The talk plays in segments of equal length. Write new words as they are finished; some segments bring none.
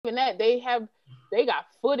even that, they got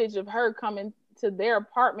footage of her coming to their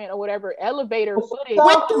apartment or whatever, elevator footage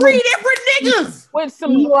with 3 different niggas, with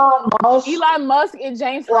some Elon Musk and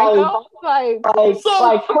James Franco.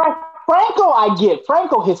 Franco, I get.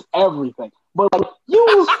 Franco hits everything, but like you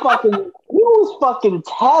was fucking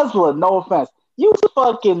Tesla. No offense, you was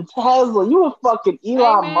fucking Tesla. You was fucking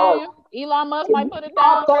Elon Musk. Elon Musk might put it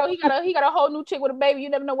down, bro. He got a whole new chick with a baby. You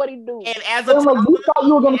never know what he do. And as a Tesla, you thought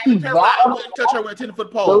you were gonna keep that? I wouldn't touch her with a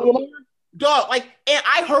 10-foot pole. Dog, like, and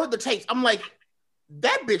I heard the tapes. I'm like,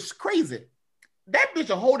 that bitch's crazy. That bitch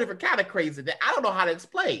a whole different kind of crazy that I don't know how to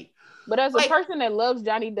explain. But as a person that loves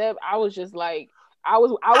Johnny Depp, I was just like, I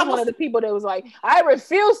was one of the people that was like, I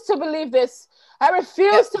refuse to believe this. I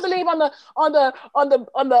refuse to believe on the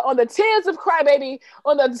tears of crybaby,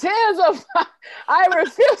 on the tears of I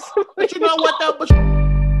refuse to believe. But you know what though?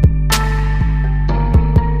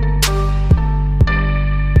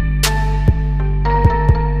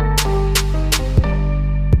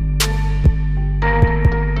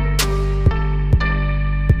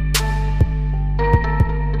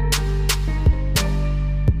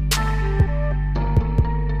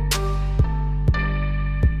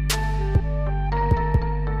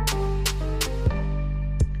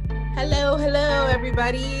 Hello,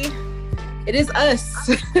 everybody. It is us.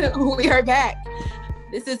 We are back.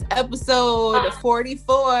 This is episode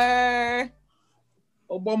 44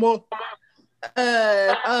 Obama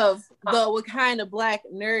of the What Kind of Black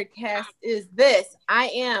Nerdcast Is This? I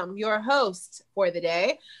am your host for the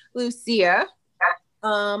day, Lucia.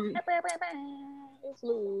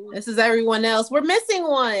 This is everyone else. We're missing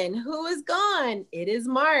one. Who is gone? It is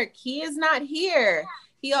Mark. He is not here.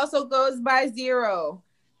 He also goes by Zero.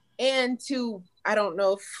 And I don't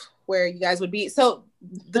know where you guys would be. So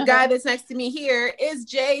the guy that's next to me here is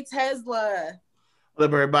Jay Tesla. Hello,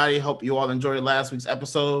 everybody. Hope you all enjoyed last week's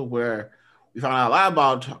episode where we found out a lot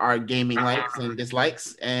about our gaming likes and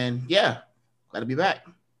dislikes. And yeah, glad to be back.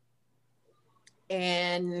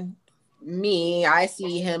 And me, I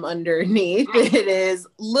see him underneath. It is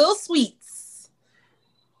Lil Sweets.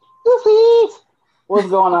 Lil Sweets. What's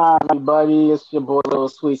going on, everybody? It's your boy Lil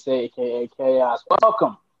Sweets, aka Chaos.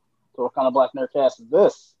 Welcome. So what kind of black nerdcast is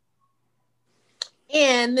this?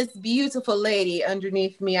 And this beautiful lady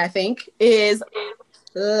underneath me, I think, is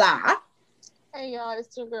La. Hey y'all,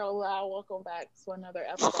 it's your girl La. Welcome back to another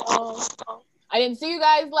episode. I didn't see you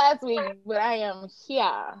guys last week, but I am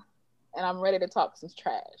here and I'm ready to talk some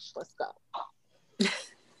trash. Let's go.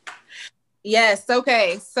 Yes,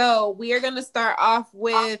 okay. So we are gonna start off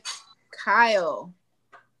with Kyle.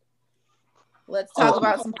 Let's talk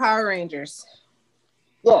about some Power Rangers.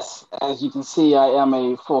 Yes, as you can see, I am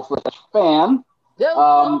a full-fledged fan. That's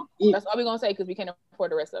all we're going to say because we can't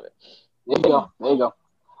afford the rest of it. There you go.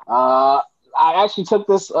 I actually took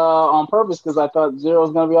this on purpose because I thought Zero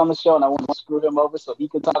was going to be on the show and I wanted to screw him over so he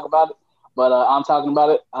could talk about it. But I'm talking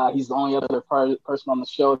about it. He's the only other person on the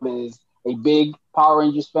show that is a big Power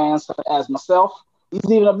Rangers fan, such as myself. He's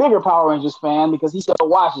even a bigger Power Rangers fan because he still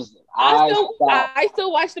watches it. I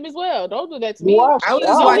still watch them as well. Don't do that to me. I was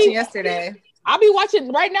just watching yesterday. I'll be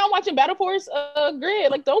watching right now. I'm watching Battle Force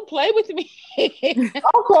Grid. Like, don't play with me. Okay,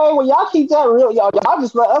 well, y'all keep that real. Y'all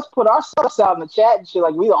just let us put our stuff out in the chat and shit.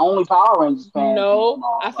 Like we the only Power Rangers fans. No,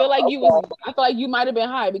 I feel like I feel like you might have been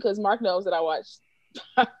high because Mark knows that I watched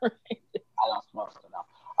Power Rangers. I don't smoke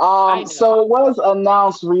now. So it was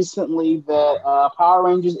announced recently that Power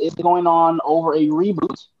Rangers is going on over a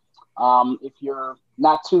reboot. If you're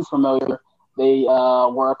not too familiar, they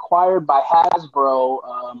were acquired by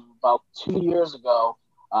Hasbro about 2 years ago.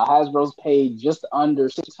 Hasbro's paid just under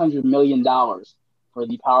 $600 million for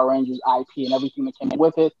the Power Rangers IP and everything that came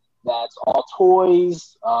with it. That's all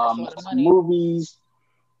toys, movies.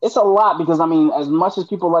 It's a lot because, I mean, as much as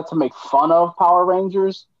people like to make fun of Power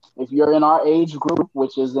Rangers, if you're in our age group,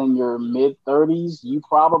 which is in your mid-30s, you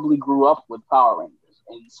probably grew up with Power Rangers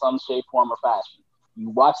in some shape, form, or fashion.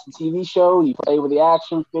 You watched the TV show, you played with the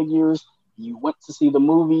action figures, you went to see the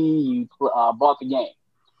movie, you bought the game.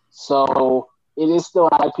 So it is still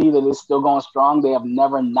an IP that is still going strong. They have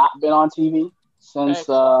never not been on TV since... that's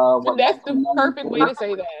the perfect way to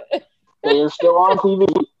say that. They are still on TV.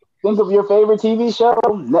 Think of your favorite TV show.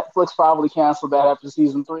 Netflix probably canceled that after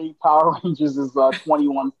season 3. Power Rangers is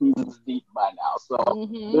 21 seasons deep by now. So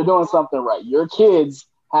they're doing something right. Your kids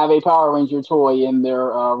have a Power Ranger toy in their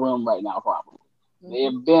room right now, probably. They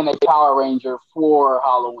have been a Power Ranger for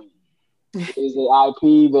Halloween. It is an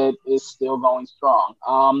IP that is still going strong.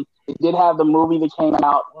 It did have the movie that came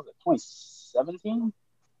out, what was it, 2017?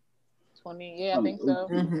 I think so.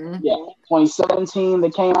 Yeah, 2017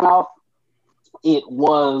 that came out. It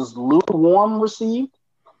was lukewarm received.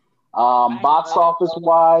 Box office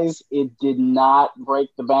wise, it did not break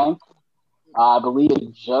the bank. I believe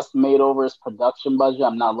it just made over its production budget.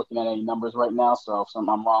 I'm not looking at any numbers right now, so if I'm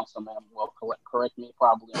wrong, somebody will correct me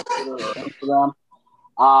probably on Twitter or Instagram.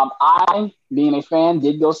 I, being a fan,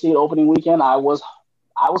 did go see it opening weekend. I was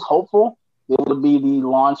hopeful it would be the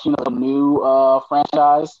launching of a new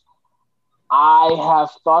franchise. I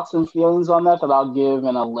have thoughts and feelings on that I'll give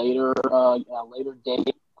in a later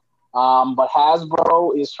date. But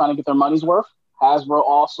Hasbro is trying to get their money's worth. Hasbro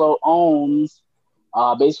also owns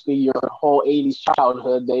basically your whole 80s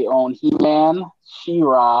childhood. They own He-Man,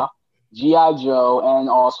 She-Ra, G.I. Joe, and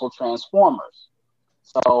also Transformers.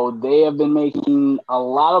 So they have been making a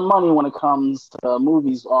lot of money when it comes to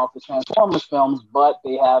movies off the Transformers films, but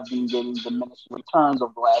they have been getting diminished returns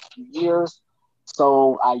over the last few years.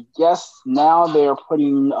 So I guess now they're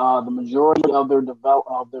putting the majority of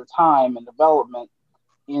their time and development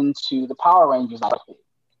into the Power Rangers IP,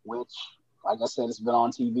 which, like I said, it's been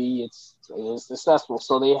on TV. It's successful.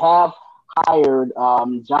 So they have hired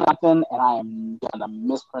Jonathan, and I am gonna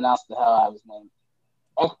mispronounce the hell out of his name.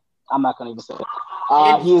 I'm not gonna even say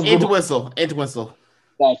it. He is Entwistle.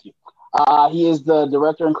 Thank you. He is the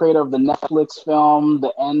director and creator of the Netflix film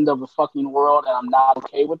The End of the Fucking World, and I'm not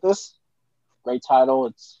okay with this. Great title.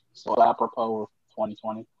 It's so apropos of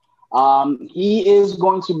 2020. He is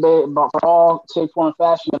going to be, but for all shape, form, and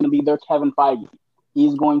fashion, going to be their Kevin Feige.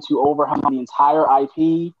 He's going to overhaul the entire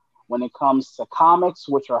IP when it comes to comics,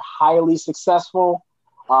 which are highly successful,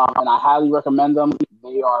 and I highly recommend them.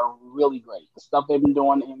 They are really great. The stuff they've been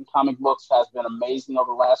doing in comic books has been amazing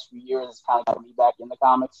over the last few years. It's kind of got me back in the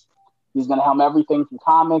comics. He's going to helm everything from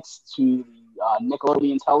comics to the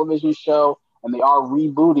Nickelodeon television show, and they are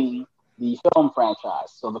rebooting the film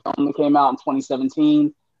franchise. So the film that came out in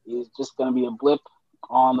 2017 is just going to be a blip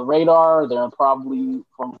on the radar. They're probably,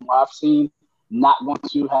 from what I've seen, not going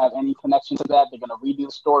to have any connection to that. They're going to redo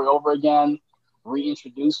the story over again,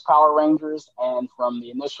 reintroduce Power Rangers, and from the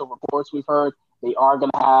initial reports we've heard, they are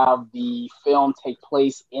going to have the film take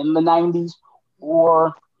place in the 90s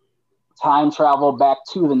or time travel back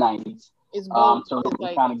to the 90s. It's both. To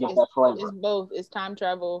really kind of get that flavor. It's both. It's time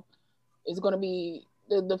travel. It's going to be,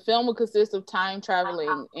 the film will consist of time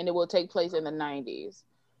traveling, and it will take place in the 90s.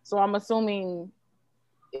 So I'm assuming.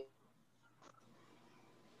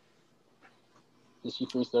 Did she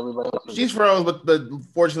freeze everybody else? She's froze, but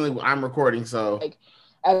fortunately I'm recording, so like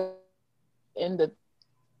in the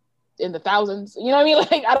thousands. You know what I mean?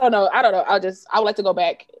 Like I don't know. I would like to go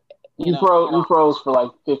back. You froze for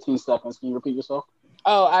like 15 seconds. Can you repeat yourself?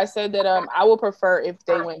 Oh, I said that I would prefer if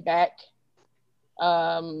they went back.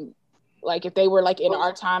 Like if they were like in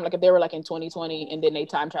our time, like if they were like in 2020 and then they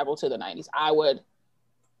time travel to the 90s, I would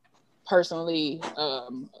personally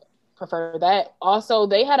prefer that. Also,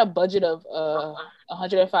 they had a budget of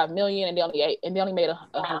 105 million and they only made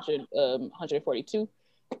 142.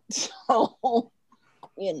 So,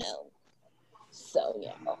 you know. So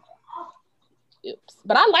yeah. Oops.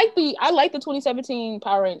 But I like the 2017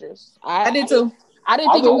 Power Rangers. I did too. I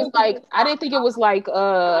didn't think it was like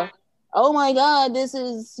oh my god, this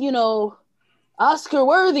is, you know, Oscar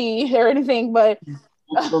worthy or anything, but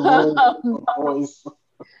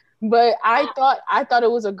but I thought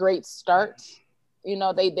it was a great start. You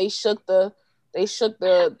know, they shook the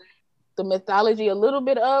mythology a little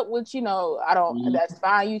bit up, which, you know, that's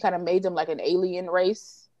fine. You kind of made them like an alien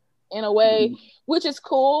race in a way, which is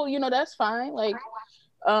cool. You know, that's fine. Like,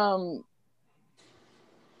 I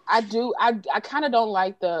kind of don't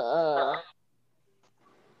like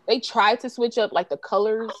they tried to switch up like the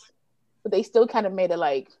colors, but they still kind of made it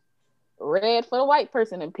like red for the white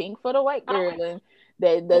person and pink for the white girl, and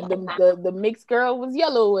the mixed girl was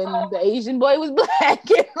yellow and the Asian boy was black.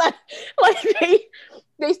 And like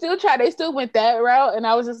they still went that route, and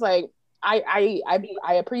I was just like, I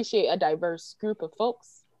appreciate a diverse group of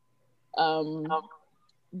folks,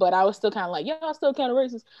 but I was still kind of like, y'all still kind of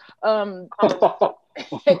racist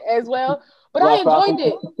as well. But I enjoyed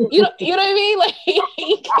it. You know what I mean? Like,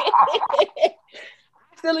 I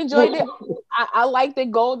still enjoyed it. I like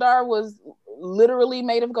that Goldar was literally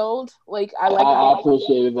made of gold. Like, I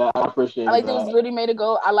appreciated that. I like that it was literally made of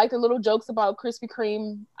gold. I like the little jokes about Krispy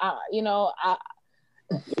Kreme. You know,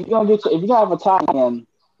 if you have a tie-in,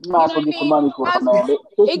 you might as well get some money for it, man.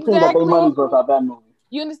 Exactly. Got their money's worth out that movie.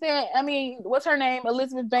 You understand? I mean, what's her name?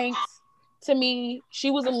 Elizabeth Banks. To me,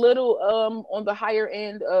 she was a little on the higher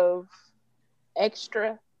end of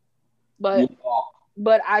extra, but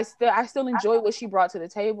I still enjoy what she brought to the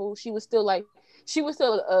table. She was still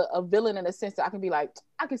a villain in a sense that I can be like,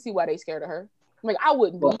 I can see why they scared of her. Like, I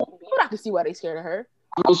wouldn't be, but I can see why they scared of her.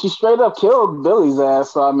 I mean, she straight up killed Billy's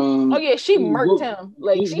ass. So I mean, oh yeah, she murked him.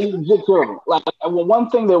 Like she did kill him. Like one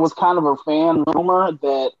thing that was kind of a fan rumor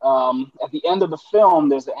that at the end of the film,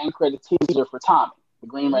 there's an end credit teaser for Tommy, the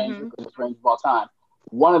Green Ranger, the greatest Ranger of all time.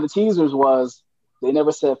 One of the teasers was they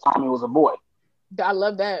never said Tommy was a boy. I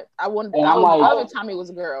love that. I would like, love if Tommy was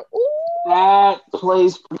a girl. Ooh. That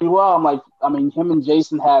plays pretty well. I'm like, I mean, him and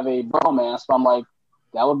Jason have a bromance, so I'm like,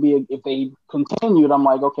 that would be if they continued. I'm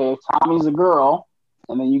like, okay, if Tommy's a girl,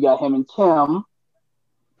 and then you got him and Kim,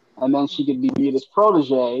 and then she could be Rita's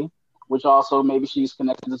protege, which also maybe she's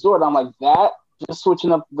connected to Zord. I'm like, that just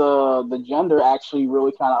switching up the gender actually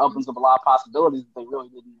really kind of opens up a lot of possibilities that they really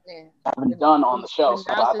haven't done on the show. So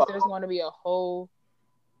now since there's going to be a whole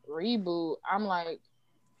reboot, I'm like,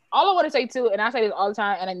 all I want to say too, and I say this all the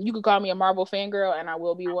time, and then you could call me a Marvel fangirl, and I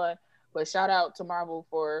will be one, but shout out to Marvel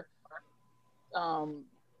for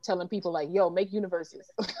telling people like, yo, make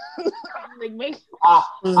universes. Like, make. I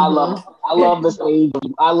love this age.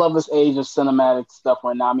 I love this age of cinematic stuff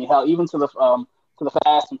right now. I mean, hell, even to the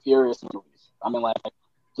Fast and Furious movies. I mean, like,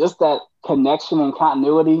 just that connection and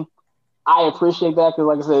continuity. I appreciate that because,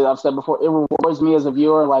 like I said, I've said before, it rewards me as a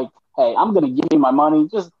viewer. Like, hey, I'm gonna give you my money.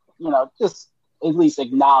 Just at least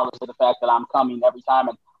acknowledge the fact that I'm coming every time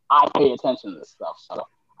and I pay attention to this stuff. So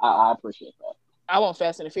I appreciate that. I want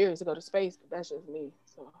Fast and the Furious to go to space, but that's just me.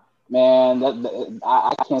 So. Man,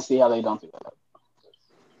 I can't see how they don't do that.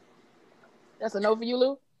 That's a no for you,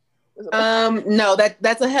 Lou? No,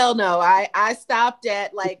 that's a hell no. I stopped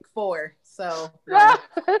at like 4. So no.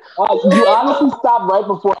 You honestly stopped right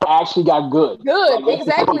before it actually got good. Good, like,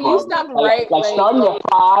 exactly. You stopped right. Like starting at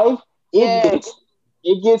 5,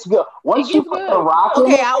 it gets good. Once you put the rock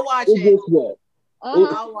in, I'll watch it. It gets good.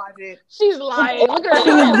 I'll watch it. She's lying. Look at her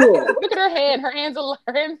hand. Look at her hand. Her hands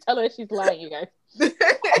tell her she's lying, you guys.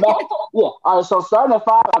 All right, so starting at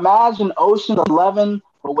 5, imagine Ocean 11,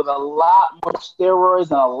 but with a lot more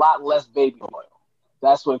steroids and a lot less baby oil.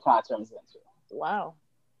 That's what it kind of turns into. Wow.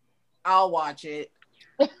 I'll watch it.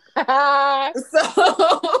 So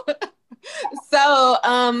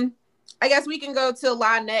I guess we can go to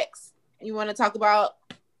La next. You want to talk about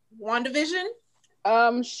WandaVision?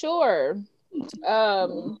 Sure.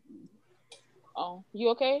 Oh, you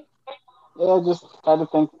okay? Yeah, just had to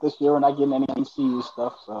think this year we're not getting any MCU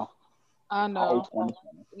stuff, so. I know.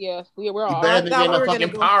 Yeah, we're all. You better than getting a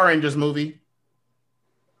fucking Power Rangers movie.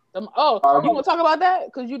 You want to talk about that?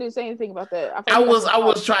 Because you didn't say anything about that. I was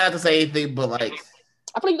trying not to say anything, but like,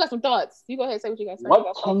 I feel like you got some thoughts. You go ahead and say what you got to say.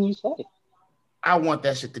 What can you say? I want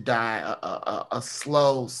that shit to die a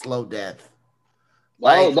slow death.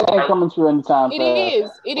 Like, that ain't coming through anytime. It is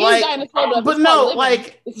dying a slow death. But no,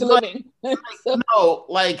 like, it's living. No,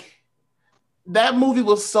 like, that movie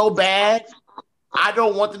was so bad. I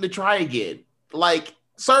don't want them to try again. Like,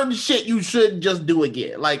 certain shit you should just do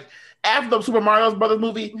again. Like, after the Super Mario Brothers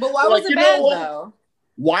movie. But why was it bad, though?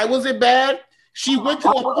 Why was it bad? She went to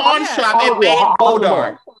a pawn shop and made gold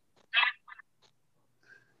dart.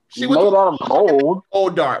 She made out of gold.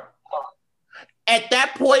 Gold dart. At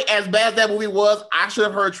that point, as bad as that movie was, I should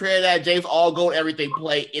have heard Trinidad James all gold everything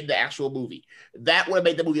play in the actual movie. That would have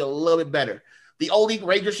made the movie a little bit better. The only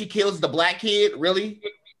Ranger she kills is the black kid. Really?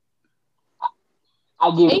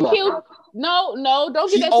 I'll give you that. No, don't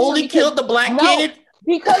get she that. She only killed the black kid?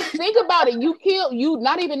 Because think about it.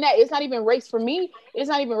 Not even that. It's not even race for me. It's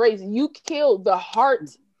not even race. You killed the heart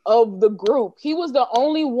of the group. He was the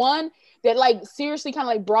only one that like seriously kind of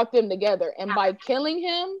like brought them together. And by killing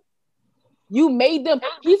him, you made them.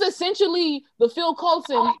 He's essentially the Phil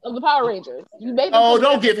Coulson of the Power Rangers. You made them. Oh,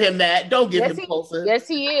 don't give him that. Don't give him Coulson. Yes,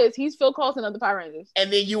 he is. He's Phil Coulson of the Power Rangers.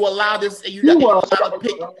 And then you allow this.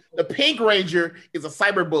 The Pink Ranger is a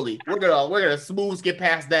cyber bully. We're gonna smooth skip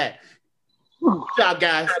past that. Good job,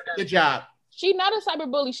 guys. Good job. She's not a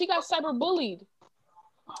cyber bully. She got cyber bullied.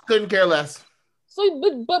 Couldn't care less. So,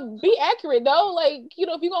 but be accurate though. Like,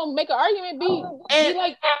 if you're gonna make an argument, be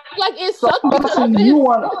like it sucked.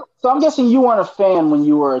 So I'm guessing you weren't a fan when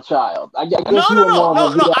you were a child. I guess no.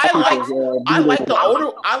 I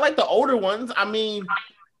like the older ones. I mean,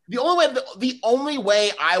 the only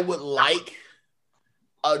way I would like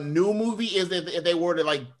a new movie is if they were to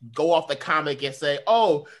like go off the comic and say,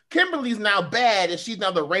 "Oh, Kimberly's now bad and she's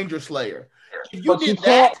now the Ranger Slayer." You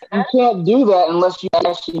can't do that unless you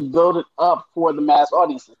actually build it up for the mass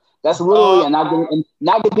audiences. That's literally, and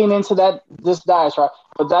not getting into this diatribe,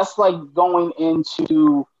 but that's like going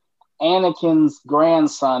into Anakin's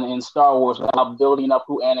grandson in Star Wars without building up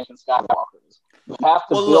who Anakin Skywalker is. You have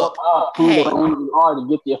to build up who the Rangers are to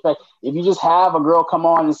get the effect. If you just have a girl come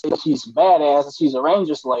on and say she's badass and she's a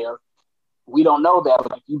Ranger Slayer, we don't know that.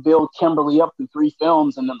 But if you build Kimberly up through 3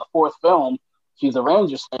 films and then the 4th film, she's a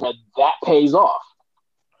Ranger, so that pays off.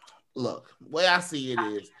 Look, the way I see it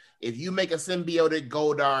is, if you make a symbiotic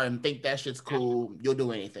Goldar and think that shit's cool, you'll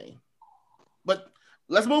do anything. But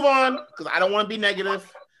let's move on, because I don't want to be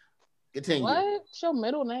negative. Continue. What's your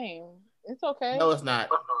middle name? It's okay. No, it's not.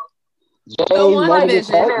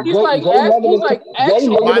 WandaVision.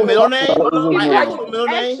 My middle name? My actual middle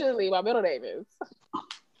name? Actually, my middle name is.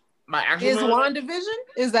 My actual is middle name? WandaVision?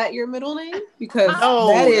 Is that your middle name? Because No,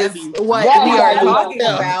 that is what we are talking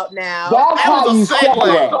about now. That's how you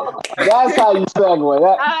segue. That's how you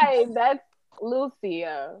segue. Hi, that's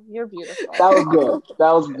Lucia. You're beautiful. That was good.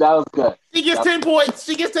 That was good. She gets 10 points.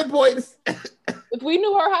 She gets 10 points. If we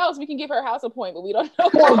knew her house, we can give her house a point, but we don't know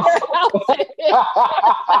where her house is.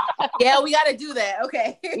 Yeah, we got to do that.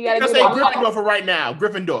 Okay. We gotta say Gryffindor for right now.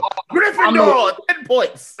 Gryffindor. 10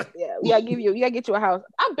 points. Yeah, we gotta get you a house.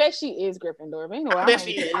 I bet she is Gryffindor. But anyway, I bet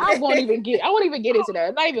she is. I won't even get into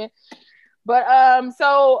that. Not even. But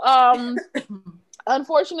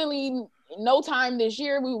unfortunately, no time this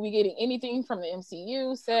year we will be getting anything from the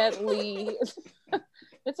MCU. Sadly,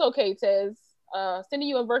 it's okay, Tez. Sending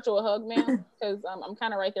you a virtual hug, man, because I'm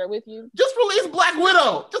kind of right there with you. Just release Black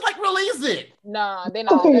Widow. Just release it. Nah, they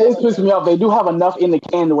not. It's pissing me off. They do have enough in the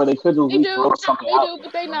can where they could just throw something out.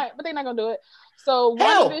 But they not gonna do it. So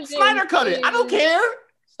Snyder cut it. I don't care.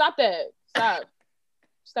 Stop that.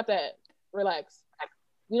 Stop that. Relax.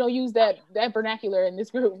 We don't use that vernacular in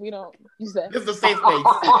this group. We don't use that. This is a safe space. We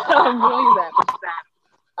don't use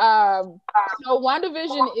that. So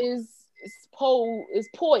WandaVision is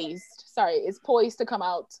poised to come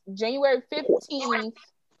out January 15th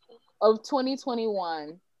of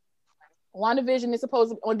 2021. WandaVision is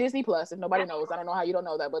supposed to on Disney Plus. If nobody knows, I don't know how you don't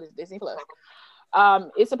know that, but it's Disney Plus.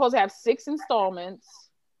 It's supposed to have 6 installments.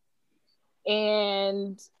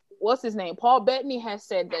 And what's his name? Paul Bettany has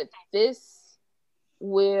said that this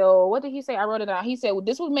will, what did he say? I wrote it down. He said, well,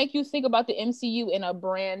 this will make you think about the MCU in a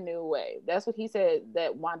brand new way. That's what he said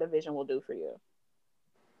that WandaVision will do for you.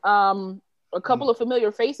 A couple of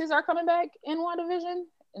familiar faces are coming back in WandaVision,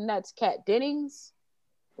 and that's Kat Dennings,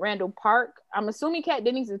 Randall Park. I'm assuming Kat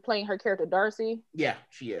Dennings is playing her character Darcy. Yeah,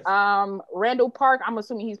 she is. Randall Park, I'm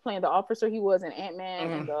assuming he's playing the officer he was in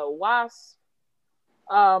Ant-Man and the Wasp.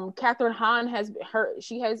 Catherine Hahn has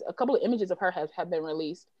a couple of images of her have been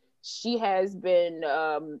released. She has been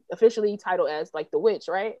officially titled as like the witch,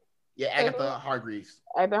 right? Yeah, Agatha Hargreaves.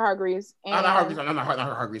 Agatha Hargreaves. Not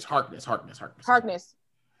Hargreaves. Harkness.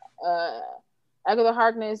 Agatha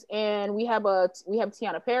Harkness, and we have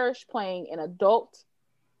Tiana Parrish playing an adult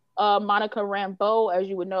Monica Rambeau. As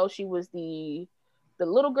you would know, she was the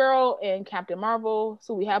little girl in Captain Marvel.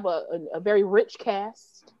 So we have a very rich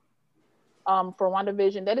cast for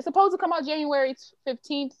WandaVision that is supposed to come out January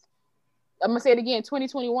 15th. I'm gonna say it again,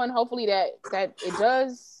 2021. Hopefully that it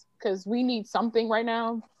does, because we need something right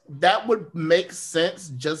now. That would make sense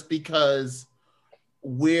just because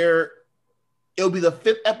it'll be the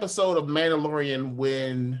 5th episode of Mandalorian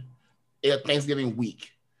when Thanksgiving week.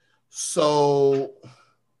 So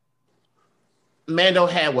Mando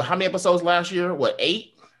had how many episodes last year?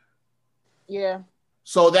 8? Yeah.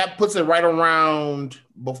 So that puts it right around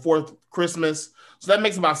before Christmas. So that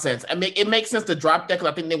makes about sense. I mean, it makes sense to drop that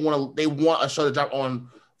because I think they want a show to drop on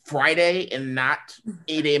Friday and not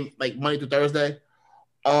 8 a.m. like Monday through Thursday.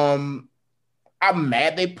 I'm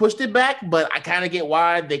mad they pushed it back, but I kind of get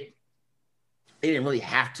why they didn't really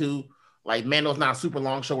have to. Like, Mando's not a super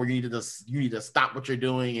long show where you need to stop what you're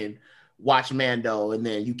doing and watch Mando, and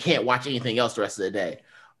then you can't watch anything else the rest of the day.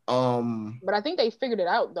 But I think they figured it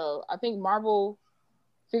out, though. I think Marvel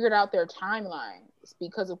figured out their timeline. It's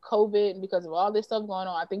because of COVID and because of all this stuff going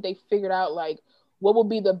on. I think they figured out like what will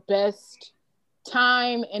be the best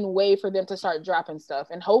time and way for them to start dropping stuff,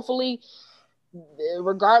 and hopefully,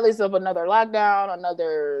 regardless of another lockdown,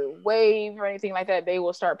 another wave, or anything like that, they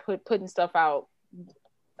will start putting stuff out.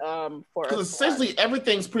 Because essentially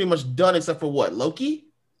everything's pretty much done except for what? Loki,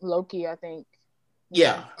 I think.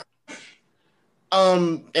 Yeah.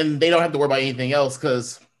 And they don't have to worry about anything else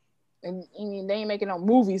because. And I mean, they ain't making no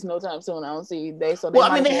movies no time soon. I don't see they. So they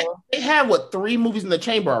have 3 movies in the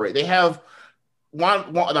chamber already. They have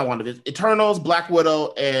not one of it. Eternals, Black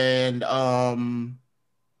Widow, and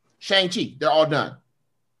Shang-Chi. They're all done.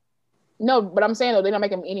 No, but I'm saying though they're not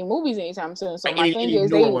making any movies anytime soon. So my thing is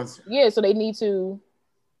so they need to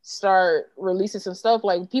start releasing some stuff.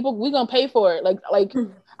 Like we're gonna pay for it. Like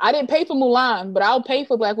I didn't pay for Mulan, but I'll pay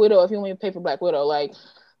for Black Widow if you want me to pay for Black Widow. Like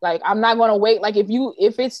I'm not gonna wait. Like if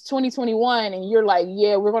it's 2021 and you're like,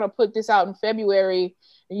 yeah, we're gonna put this out in February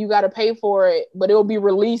and you gotta pay for it, but it'll be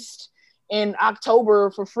released in October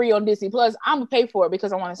for free on Disney Plus, I'm gonna pay for it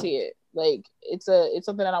because I want to see it. Like it's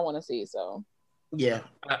something that I want to see. So Yeah,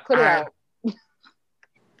 Put it out.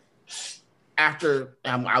 After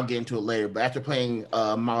I'll get into it later, but after playing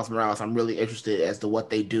Miles Morales, I'm really interested as to what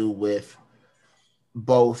they do with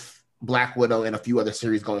both Black Widow and a few other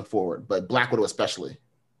series going forward, but Black Widow especially.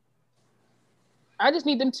 I just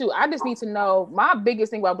need to know. My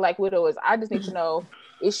biggest thing about Black Widow is I just need to know,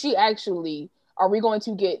 is she actually, are we going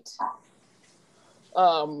to get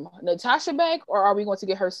Natasha back, or are we going to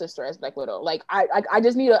get her sister as Black Widow? Like I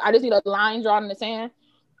just need a line drawn in the sand.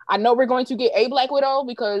 I know we're going to get a Black Widow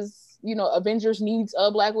because, you know, Avengers needs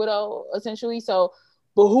a Black Widow essentially. So,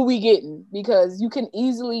 but who we getting? Because you can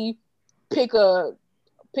easily pick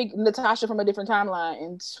Natasha from a different timeline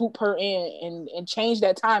and swoop her in and change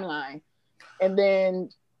that timeline, and then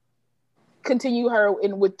continue her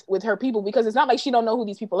in with her people, because it's not like she don't know who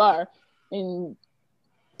these people are and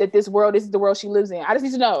that this is the world she lives in. I just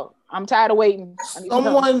need to know. I'm tired of waiting.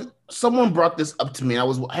 Someone brought this up to me. I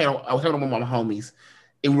was having one of my homies,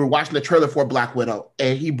 and we were watching the trailer for Black Widow,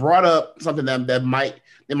 and he brought up something that they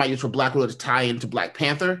might use for Black Widow to tie into Black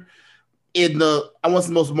Panther. In the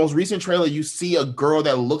most recent trailer, you see a girl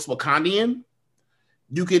that looks Wakandian.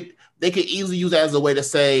 They could easily use that as a way to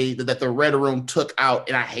say that the Red Room took out,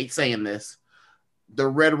 and I hate saying this, the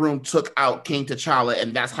Red Room took out King T'Challa,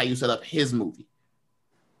 and that's how you set up his movie.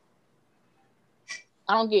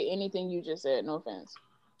 I don't get anything you just said. No offense.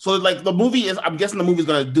 So, like, I'm guessing the movie is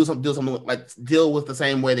going to do something like deal with the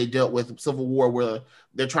same way they dealt with Civil War, where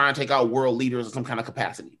they're trying to take out world leaders in some kind of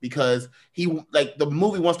capacity, because the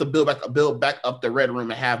movie wants to build back up the Red Room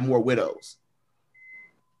and have more widows.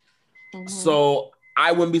 Mm-hmm. So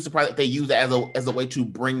I wouldn't be surprised if they use that as a way to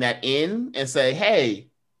bring that in and say, hey,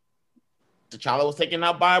 T'Challa was taken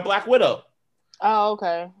out by a Black Widow. Oh,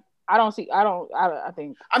 okay. I think.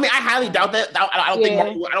 I mean, I highly doubt that. I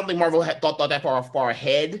don't think Marvel had thought that far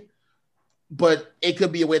ahead, but it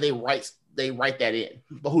could be a way they write that in.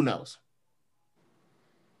 But who knows?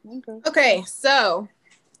 Okay, so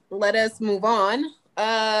let us move on.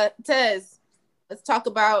 Tez, let's talk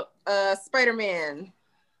about Spider-Man.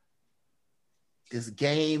 This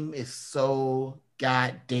game is so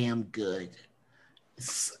goddamn good.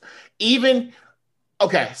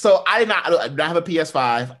 Okay, so I did not have a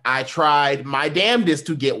PS5. I tried my damnedest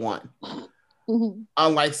to get one. Mm-hmm.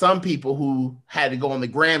 Unlike some people who had to go on the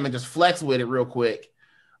gram and just flex with it real quick.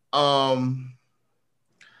 But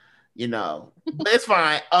it's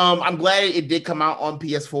fine. I'm glad it did come out on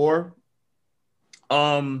PS4.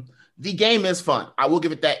 The game is fun. I will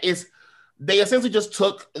give it that. They essentially just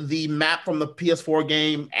took the map from the PS4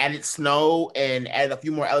 game, added snow, and added a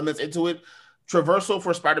few more elements into it. Traversal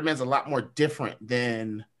for Spider-Man is a lot more different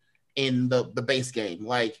than in the base game.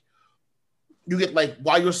 Like, you get, like,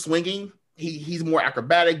 while you're swinging, he's more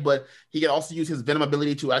acrobatic, but he can also use his Venom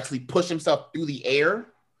ability to actually push himself through the air.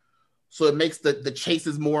 So it makes the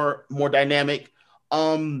chases more dynamic.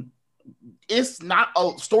 It's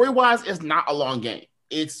not story-wise, it's not a long game.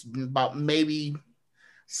 It's about maybe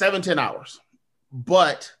 7-10 hours.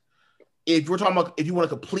 But if we're talking about if you want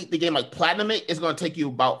to complete the game like platinum it's going to take you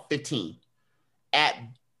about 15 at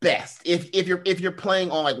best. If you're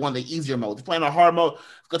playing on like one of the easier modes, if you're playing on hard mode,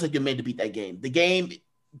 it's going to take you a minute to beat that game. The game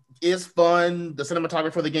is fun. The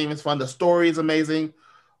cinematography for the game is fun. The story is amazing.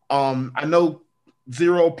 I know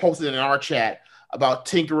Zero posted in our chat about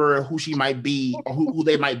Tinkerer, who she might be or who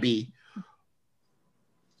they might be.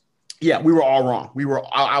 Yeah, we were all wrong.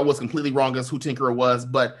 I was completely wrong as who Tinkerer was,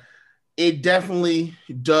 but it definitely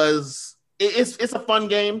does. It's a fun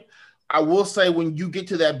game. I will say when you get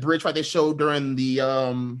to that bridge fight they showed during the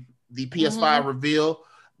PS5 reveal,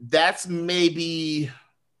 that's maybe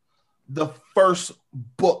the first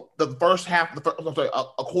book, the first half,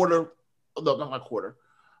 a quarter, no, not a quarter.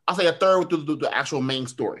 I'll say a third through the actual main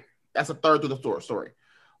story. That's a third through the story.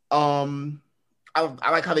 I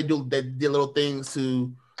like how they did little things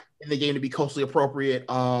in the game to be culturally appropriate.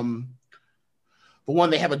 For one,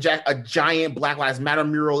 they have a giant Black Lives Matter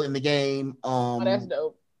mural in the game. That's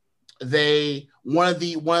dope. One of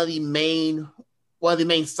the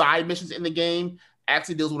main side missions in the game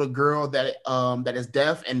actually deals with a girl that is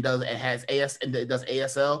deaf and does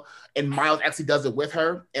ASL, and Miles actually does it with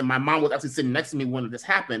her. And my mom was actually sitting next to me when this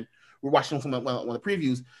happened. We're watching one of the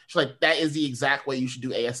previews. She's like, "That is the exact way you should do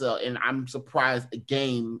ASL," and I'm surprised the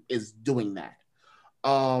game is doing that.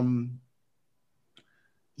 I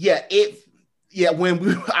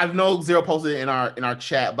know Zero posted in our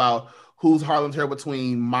chat about who's Harlem's hero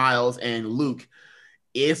between Miles and Luke.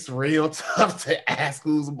 It's real tough to ask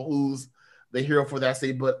who's the hero for that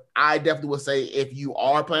city, but I definitely would say if you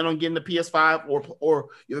are planning on getting the PS5 or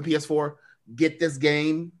you have a PS4, get this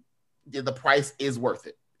game. The price is worth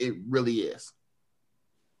it. It really is.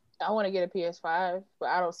 I want to get a PS5, but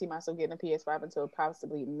I don't see myself getting a PS5 until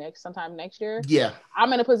possibly sometime next year. Yeah.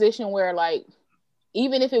 I'm in a position where like,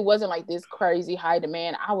 even if it wasn't like this crazy high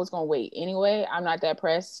demand, I was gonna wait anyway. I'm not that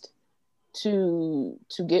pressed to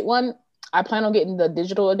get one. I plan on getting the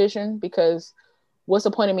digital edition because what's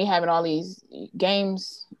the point of me having all these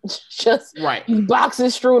games just right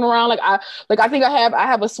boxes strewn around? I think I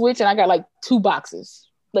have a Switch and I got like 2 boxes,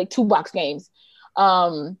 like 2 box games.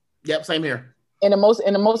 Yep, same here. And the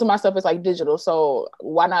most of my stuff is like digital, so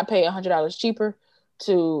why not pay $100 cheaper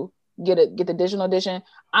to get the digital edition?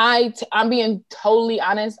 I'm being totally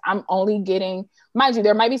honest. I'm only getting, mind you,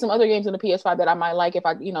 there might be some other games on the PS5 that I might like if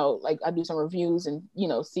I, like I do some reviews and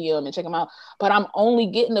see them and check them out. But I'm only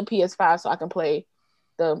getting the PS5 so I can play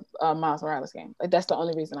the Miles Morales game. Like that's the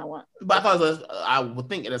only reason I want. But I would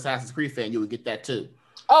think an Assassin's Creed fan, you would get that too.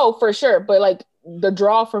 Oh, for sure. But like the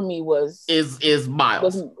draw for me is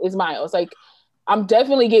Miles. Is Miles. Like I'm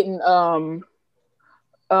definitely getting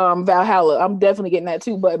Valhalla. I'm definitely getting that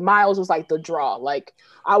too. But Miles was like the draw. Like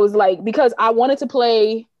I was like, because I wanted to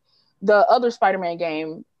play the other Spider-Man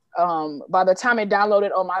game. By the time it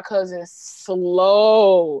downloaded on my cousin's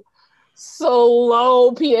slow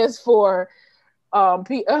PS4,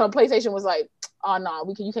 PlayStation was like, oh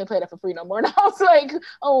no, you can't play that for free no more. And I was like,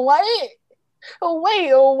 oh what? Oh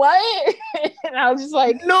wait, oh what? And I was just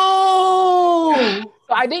like, no.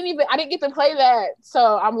 So I didn't get to play that.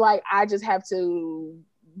 So I'm like, I just have to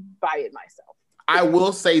buy it myself. I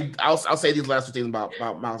will say, I'll say these last 2 things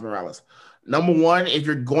about Miles Morales. Number one, if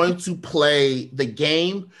you're going to play the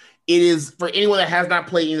game, it is for anyone that has not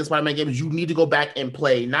played any of the Spider-Man games, you need to go back and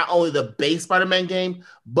play not only the base Spider-Man game,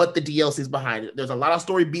 but the DLCs behind it. There's a lot of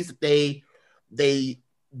story beats that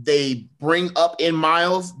they bring up in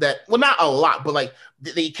Miles that, well, not a lot, but like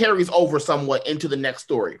they carries over somewhat into the next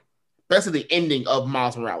story, especially the ending of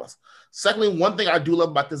Miles Morales. Secondly, one thing I do love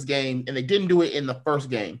about this game, and they didn't do it in the first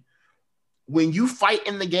game, when you fight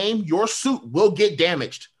in the game, your suit will get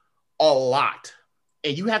damaged a lot.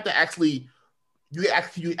 And you have to you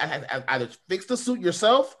either fix the suit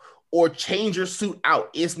yourself or change your suit out.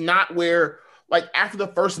 It's not where, like, after the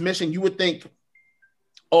first mission, you would think,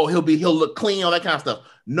 oh, he'll look clean, all that kind of stuff.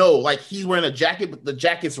 No, like he's wearing a jacket, but the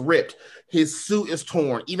jacket's ripped. His suit is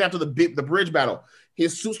torn. Even after the bridge battle,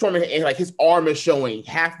 his suit's torn and like his arm is showing.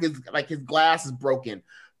 Half his glass is broken.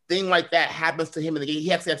 Thing like that happens to him in the game. He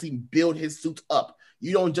has to actually build his suits up.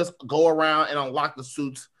 You don't just go around and unlock the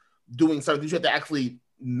suits doing something. You have to actually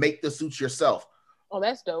make the suits yourself. Oh,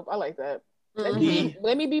 that's dope. I like that. Mm-hmm.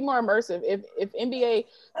 Let me be more immersive. If NBA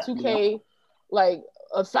 2K like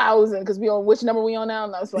 1,000, because we on which number we on now?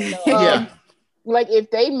 And I was like, no. Like if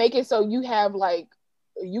they make it so you have like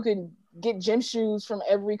you can get gym shoes from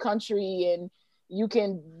every country and you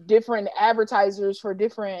can different advertisers for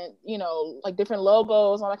different, like different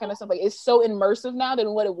logos, all that kind of stuff. Like it's so immersive now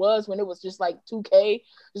than what it was when it was just like 2K,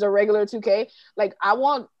 just a regular 2K. Like I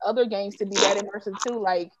want other games to be that immersive too.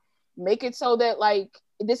 Like make it so that like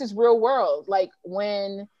this is real world. Like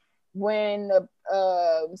when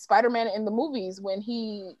Spider-Man in the movies, when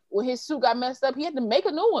his suit got messed up, he had to make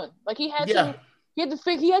a new one. Like he had to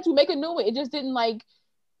make a new one. It just didn't like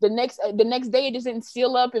the next day it just didn't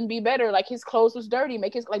seal up and be better. Like his clothes was dirty.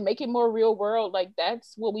 Make it more real world. Like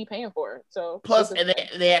that's what we paying for. So plus, and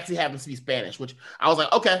they actually happen to be Spanish, which I was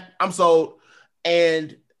like, okay, I'm sold.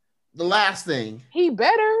 And the last thing, he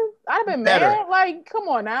better. I've been mad. Like, come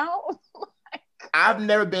on now. I've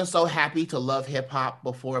never been so happy to love hip hop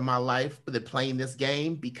before in my life, but they're playing this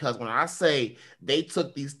game, because when I say they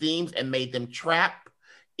took these themes and made them trap,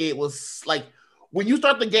 it was like when you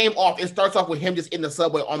start the game off, it starts off with him just in the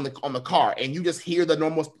subway on the car, and you just hear the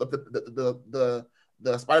normal the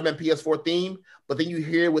Spider-Man PS4 theme, but then you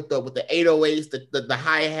hear with the 808s, the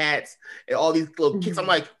hi-hats, and all these little kicks. I'm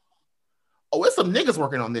like, oh, it's some niggas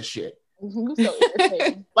working on this shit. So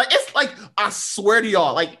irritating. Like it's like, I swear to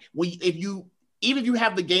y'all, like even if you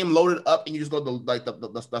have the game loaded up and you just go to like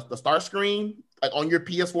the start screen, like on your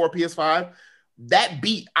PS4, PS5, that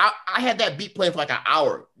beat, I had that beat playing for like an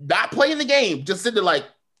hour, not playing the game, just sitting there like,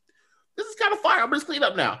 this is kind of fire. I'm just clean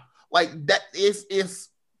up now. Like that is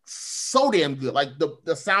so damn good. Like the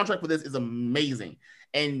soundtrack for this is amazing.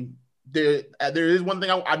 And there is one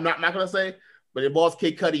thing I'm not gonna say, but it involves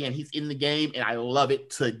Kid Cudi and he's in the game, and I love it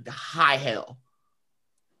to high hell.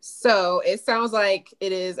 So it sounds like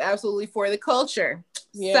it is absolutely for the culture.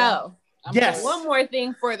 Yeah. So yes, one more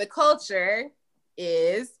thing for the culture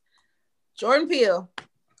is Jordan Peele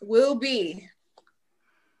will be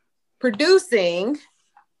producing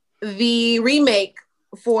the remake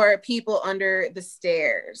for People Under the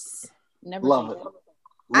Stairs. Never seen it.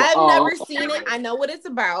 I've never seen it. I know what it's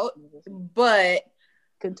about, but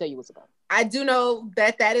couldn't tell you what's about. I do know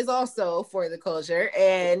that is also for the culture,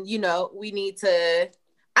 and we need to.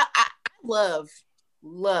 I love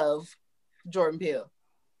Jordan Peele.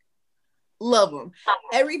 Love him.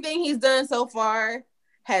 Everything he's done so far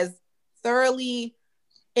has thoroughly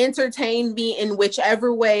entertained me in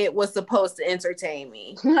whichever way it was supposed to entertain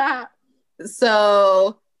me.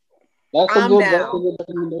 So that's a good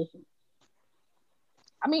recommendation.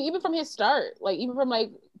 I mean, even from his start, like even from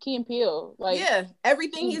like Key and Peele, like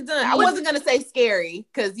everything he's done. I wasn't gonna say scary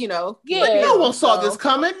because no one saw this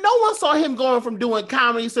coming. No one saw him going from doing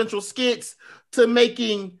Comedy Central skits to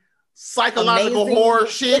making psychological horror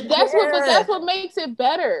shit. But that's what makes it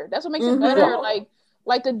better. That's what makes it better.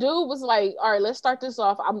 Like the dude was like, all right, let's start this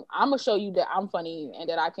off. I'm gonna show you that I'm funny and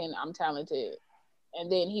that I'm talented.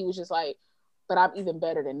 And then he was just like, but I'm even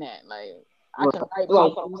better than that. Like I can write.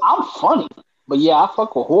 Like, I'm funny. But yeah, I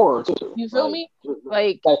fuck with horror too. You feel me?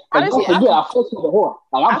 Like honestly, I fuck with the horror.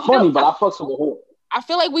 Like I'm funny, but I fuck with the horror. I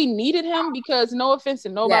feel like we needed him because no offense to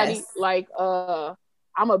nobody, like I'm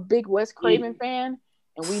a big Wes Craven fan,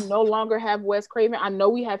 and we no longer have Wes Craven. I know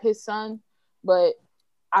we have his son, but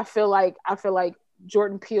I feel like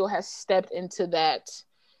Jordan Peele has stepped into that.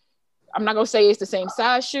 I'm not gonna say it's the same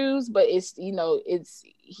size shoes, but it's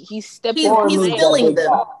he stepped. He's filling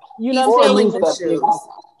them. You know what I'm saying?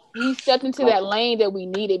 He stepped into that lane that we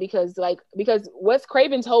needed because Wes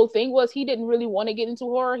Craven's whole thing was he didn't really want to get into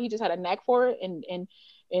horror. He just had a knack for it,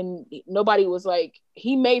 and nobody was like,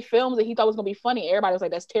 he made films that he thought was gonna be funny. Everybody was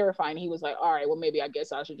like, that's terrifying. He was like, all right, well maybe I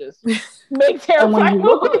guess I should just make terrifying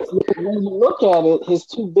movies. When you look at it, his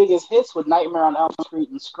two biggest hits with Nightmare on Elm Street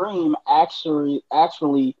and Scream actually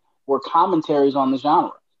were commentaries on the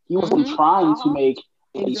genre. He wasn't trying to make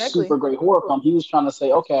a super great horror film. He was trying to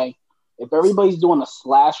say, okay, if everybody's doing a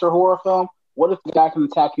slasher horror film, what if the guy can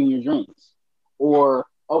attack you in your dreams? Or,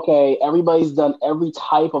 okay, everybody's done every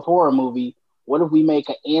type of horror movie. What if we make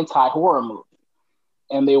an anti-horror movie?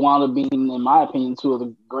 And they wound up being, in my opinion, two of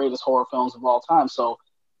the greatest horror films of all time. So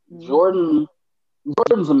Jordan's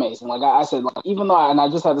amazing. Like I said, like, even though I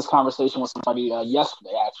just had this conversation with somebody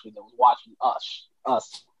yesterday, actually, that was watching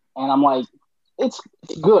us. And I'm like, it's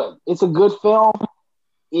good. It's a good film.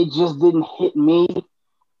 It just didn't hit me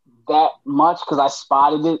that much because I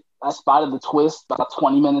spotted it. I spotted the twist about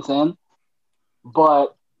 20 minutes in.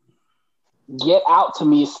 But Get Out to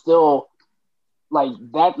me is still like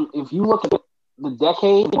that. If you look at the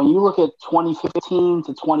decade, when you look at 2015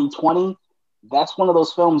 to 2020, that's one of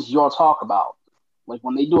those films you'll talk about. Like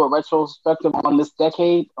when they do a retrospective on this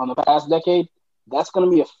decade, on the past decade, that's going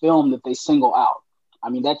to be a film that they single out. I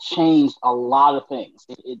mean, that changed a lot of things.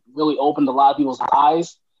 It really opened a lot of people's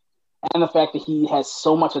eyes. And the fact that he has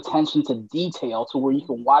so much attention to detail to where you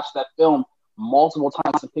can watch that film multiple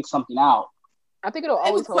times and pick something out. I think it'll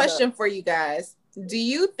always. I have a question for you guys. Do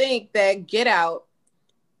you think that Get Out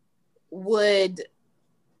would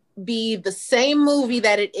be the same movie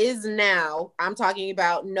that it is now? I'm talking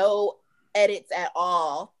about no edits at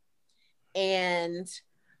all, and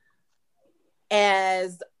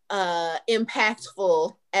as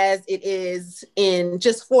impactful as it is in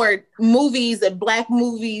just for movies and Black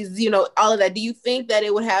movies, all of that. Do you think that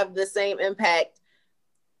it would have the same impact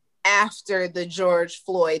after the George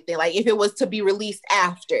Floyd thing? Like if it was to be released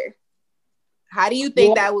after, how do you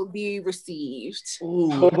think that would be received?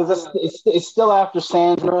 Because it's still after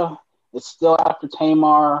Sandra, it's still after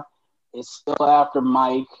Tamar, it's still after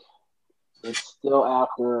Mike, it's still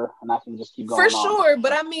after, and I can just keep going for sure.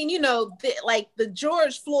 But I mean, like the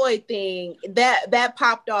George Floyd thing that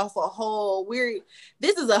popped off a whole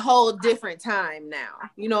this is a whole different time now.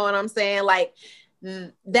 You know what I'm saying? Like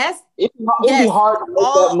it'd be hard to make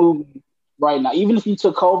that movie right now. Even if you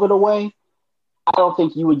took COVID away, I don't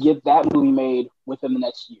think you would get that movie made within the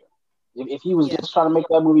next year. If he was just trying to make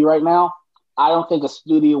that movie right now, I don't think a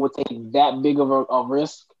studio would take that big of a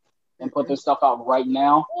risk and put their stuff out right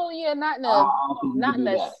now. Well, yeah, not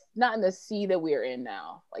in the sea that we're in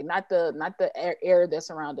now, like not the air that's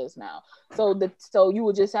around us now. So you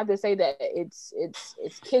would just have to say that it's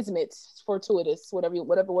kismet, fortuitous,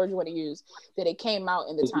 whatever word you want to use, that it came out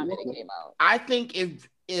in the time that it came out. I think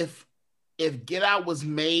if Get Out was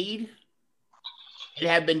made, it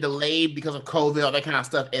had been delayed because of COVID, all that kind of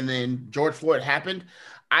stuff, and then George Floyd happened,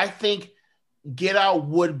 I think Get Out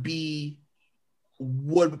would break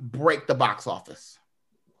the box office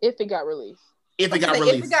if it got released. If it got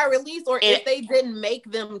released, or if they didn't make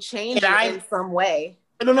them change it in some way.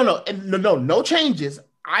 No changes.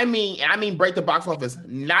 I mean break the box office,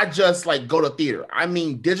 not just like go to theater. I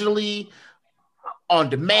mean digitally, on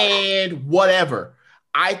demand, whatever.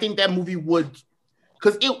 I think that movie would,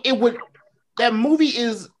 because it would. the movie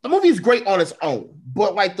is great on its own,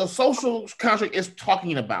 but like the social construct is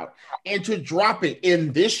talking about, and to drop it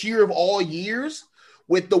in this year of all years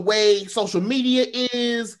with the way social media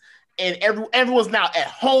is, and everyone's now at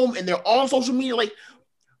home and they're on social media. Like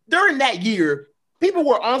during that year, people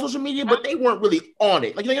were on social media, but they weren't really on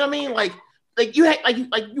it. Like you know what I mean? Like you had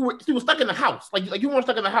you were stuck in the house. Like you weren't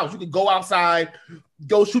stuck in the house. You could go outside,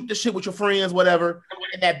 go shoot the shit with your friends, whatever,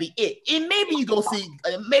 and that'd be it. And maybe you go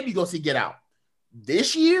see Get Out.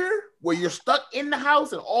 This year, where you're stuck in the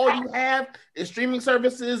house and all you have is streaming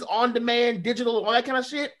services, on demand, digital, all that kind of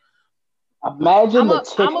shit. Imagine the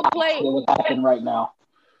TikTok that would happen right now.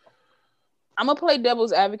 I'm gonna play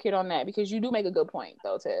devil's advocate on that because you do make a good point,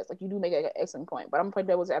 though, Tess. Like you do make an excellent point, but I'm gonna play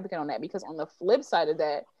devil's advocate on that because on the flip side of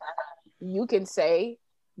that, you can say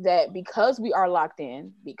that because we are locked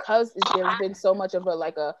in, because there's been so much of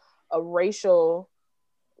a racial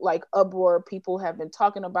like uproar, people have been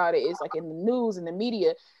talking about it. It's like in the news and the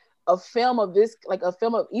media. A film of this, like a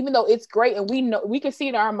film of, even though it's great and we know we can see it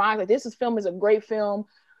in our minds, like film is a great film.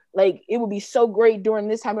 Like it would be so great during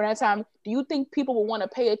this time or that time. Do you think people will want to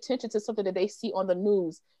pay attention to something that they see on the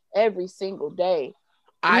news every single day?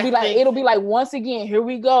 It'll be like once again, here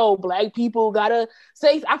we go. Black people gotta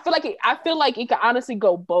say. I feel like it could honestly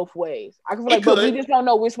go both ways. I feel like, but we just don't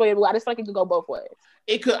know which way. I just feel like it could go both ways.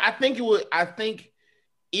 It could. I think it would. I think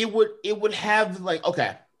it would have like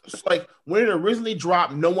okay. So like when it originally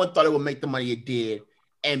dropped, no one thought it would make the money it did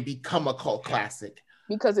and become a cult classic.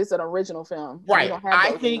 Because it's an original film, right?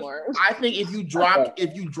 I think if you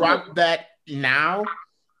drop that now,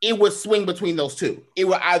 it would swing between those two. It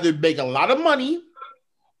would either make a lot of money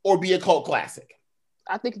or be a cult classic.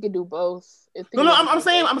 I think it could do both. I'm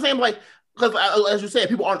saying like because as you said,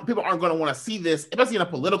 people aren't going to want to see this, especially in a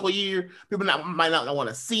political year. People might not want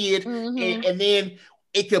to see it, and then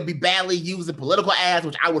it could be badly used in political ads,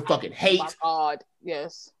 which I would fucking hate. Oh my God,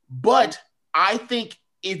 yes. But I think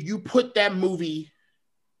if you put that movie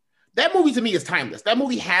to me is timeless. That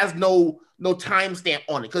movie has no timestamp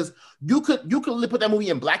on it because you could put that movie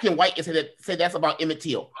in black and white and say that's about Emmett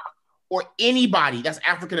Till or anybody that's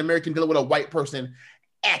African American dealing with a white person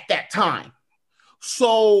at that time.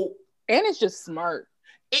 So and it's just smart.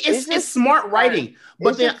 It's smart writing,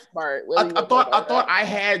 but then smart. I thought I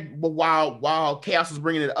had while Chaos was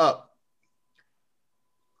bringing it up,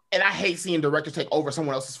 and I hate seeing directors take over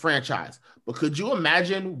someone else's franchise. But could you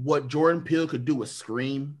imagine what Jordan Peele could do with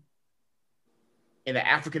Scream in an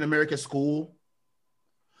African American school?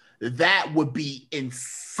 That would be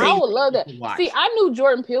insane. I would love that. See, I knew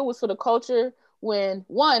Jordan Peele was for the culture when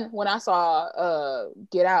I saw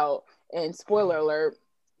Get Out, and spoiler alert,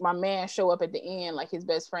 my man show up at the end, like his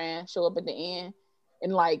best friend show up at the end,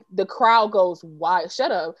 and like the crowd goes wild. Shut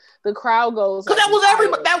up. The crowd goes because that was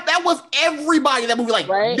everybody. That was everybody. That movie, like,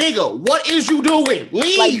 right? Nigga, what is you doing?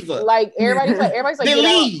 Leave. Like everybody's like then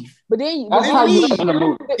leave. Out. But then that's how you leave.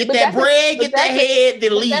 Get that bread, get that head,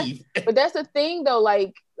 then leave. But that's the thing though.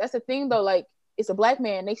 Like it's a black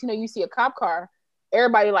man. Next, you see a cop car.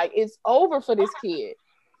 Everybody like it's over for this kid.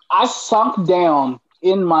 I sunk down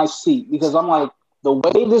in my seat because I'm like, the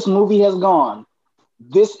way this movie has gone,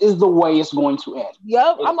 this is the way it's going to end.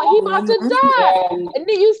 Yep. I'm like, he about to die. And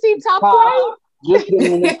then you see top right. Just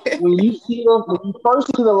when you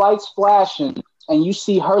first see the lights flashing and you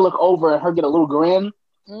see her look over and her get a little grin,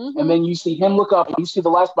 and then you see him look up and you see the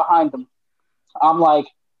lights behind him. I'm like,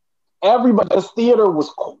 everybody, the theater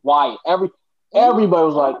was quiet. Everybody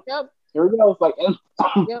was like, here we go. It's like, and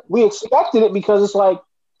we expected it because it's like,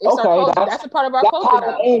 that's a part of our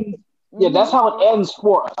culture. Yeah, that's how it ends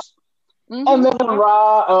for us. And then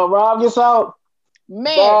Rob gets out.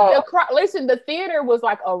 Man, listen, the theater was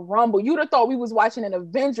like a rumble. You'd have thought we was watching an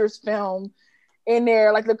Avengers film in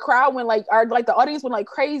there. Like the crowd went the audience went like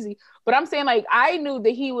crazy. But I'm saying like I knew that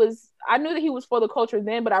he was for the culture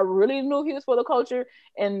then, but I really knew he was for the culture.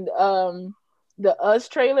 And the Us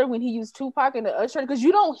trailer when he used Tupac in the Us trailer, because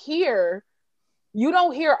you don't hear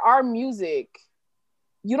our music.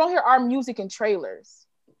 You don't hear our music in trailers.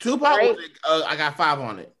 Tupac, right? I got 5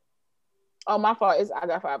 on it. Oh, my fault. I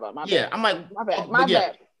got 5 on my bad. Yeah, I'm like, my bad. My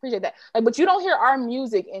bad. Appreciate that. Like, but you don't hear our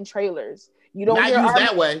music in trailers. You don't hear used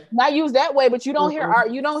that way. Not used that way, but you don't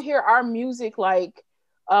hear our music like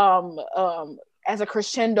as a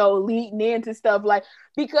crescendo leading into stuff like,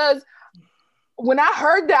 because when I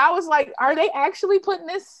heard that, I was like, are they actually putting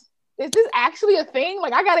this? Is this actually a thing?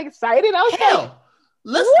 Like, I got excited. I was like,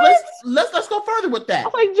 let's go further with that. I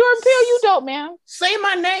was like, Jordan Peele, you dope, man. Say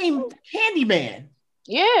my name, Candyman.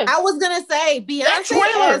 Yeah, I was gonna say Beyonce. That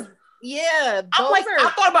trailer.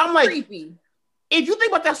 I'm like, creepy. If you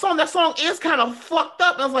think about that song is kind of fucked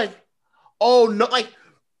up. And I was like, oh no, like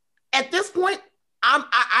at this point,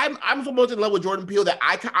 I'm so much in love with Jordan Peele that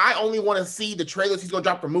I only want to see the trailers he's gonna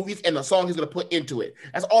drop for movies and the song he's gonna put into it.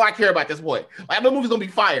 That's all I care about at this point. Like, I know the movie's gonna be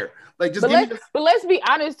fire. Like, just but let's be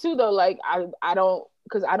honest too, though. Like, I'm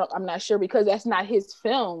not sure because that's not his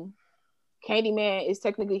film. Candyman is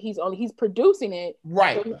technically he's producing it,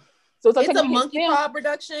 right? So it's a Monkey Paw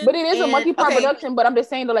production, but it is a Monkey Paw production. But I'm just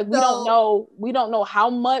saying that, like, we don't know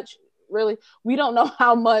how much. Really, we don't know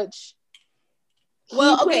how much.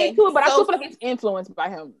 Into it, but I still feel like it's influenced by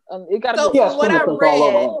him. It got to. So what I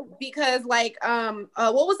read, because like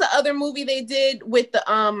what was the other movie they did with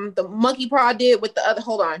the Monkey Paw did with the other?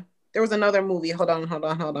 Hold on, there was another movie. Hold on.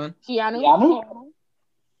 Keanu?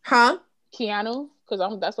 Huh? Keanu? Because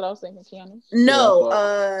that's what I was thinking. Keanu?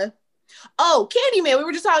 No. Candyman. We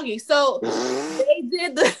were just talking. So they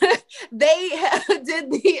did the.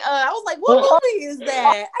 I was like, what movie is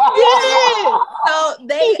that?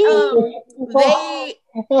 They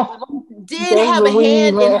did have a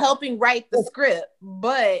hand in helping write the script,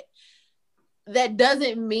 but that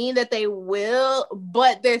doesn't mean that they will.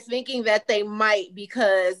 But they're thinking that they might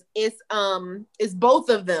because it's both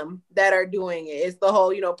of them that are doing it. It's the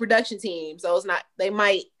whole production team. So it's not. They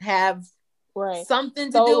might have. Right,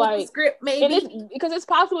 something to do with the script, maybe, because it's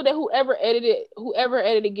possible that whoever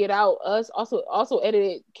edited Get Out Us also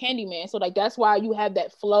edited Candyman. So like that's why you have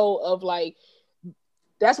that flow of like,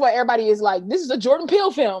 that's why everybody is like, this is a Jordan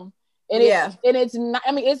Peele film, and it's not.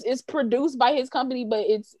 I mean, it's produced by his company, but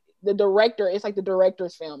it's the director. It's like the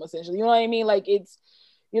director's film essentially. You know what I mean? Like it's,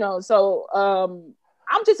 So I'm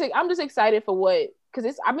just excited for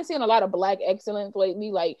because I've been seeing a lot of Black excellence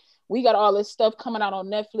lately. Like we got all this stuff coming out on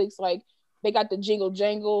Netflix, like. They got the Jingle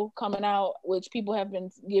Jangle coming out, which people have been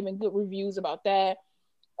giving good reviews about that.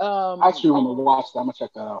 I actually want to watch that. I'm going to check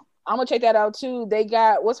that out. I'm going to check that out too. They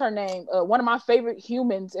got, what's her name? One of my favorite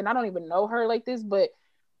humans, and I don't even know her like this, but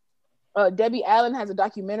Debbie Allen has a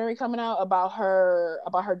documentary coming out about her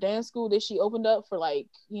dance school that she opened up for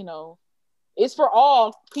it's for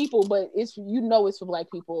all people, but it's for Black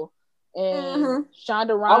people. And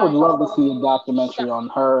Shonda Rhimes. I would love to see a documentary on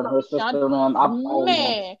her and her sister,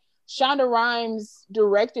 man. Shonda Rhimes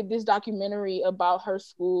directed this documentary about her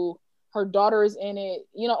school. Her daughter is in it.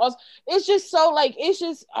 It's just so like, it's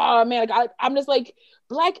just, oh man, like I'm just like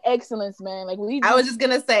Black excellence, man. Like I was just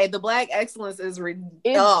gonna say the Black excellence is it's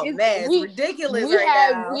ridiculous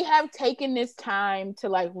now. We have taken this time to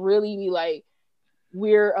like really be like,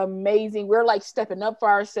 we're amazing. We're like stepping up for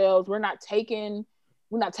ourselves. We're not taking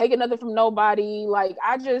nothing from nobody. Like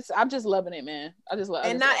I'm just loving it, man.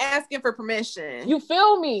 Not asking for permission. You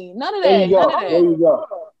feel me? None of that. There you go.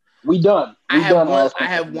 We done. I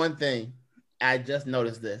have one thing. I just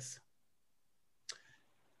noticed this.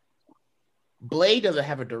 Blade doesn't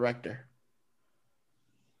have a director.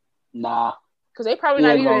 Nah. Because they probably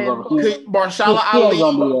not even Mahershala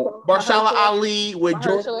Ali with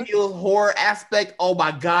Jordan Peele's horror aspect. Oh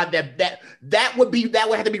my God, that would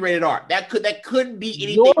have to be rated R. That couldn't be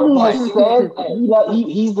anything. Jordan has said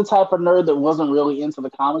he's the type of nerd that wasn't really into the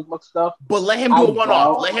comic book stuff. But let him do a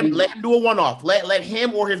one-off. Let him do a one-off. Let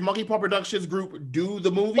him or his Monkey Paw Productions group do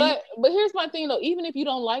the movie. But here's my thing though. Even if you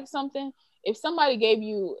don't like something, if somebody gave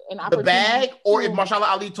you an opportunity, the bag, or if Mahershala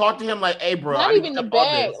Ali talked to him like, "Hey, bro," not even the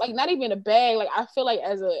bag, like not even a bag. Like I feel like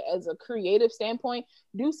as a creative standpoint,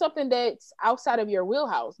 do something that's outside of your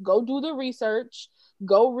wheelhouse. Go do the research.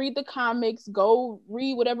 Go read the comics. Go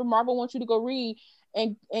read whatever Marvel wants you to go read,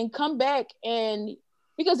 and come back and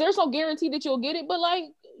because there's no guarantee that you'll get it, but like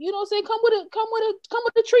come with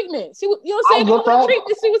a treatment. See what I'm saying? Come with a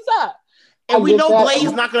treatment. See what's up. And we know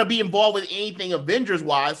Blade's not going to be involved with anything Avengers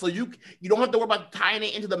wise, so you don't have to worry about tying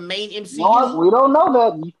it into the main MCU. No, we don't know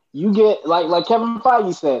that. You get like Kevin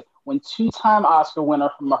Feige said, when 2-time Oscar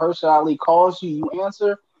winner Mahershala Ali calls you, you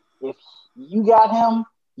answer. If you got him,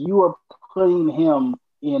 you are putting him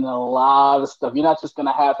in a lot of stuff. You're not just going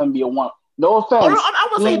to have him be a one. No offense. I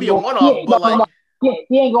wouldn't say be a one-off, but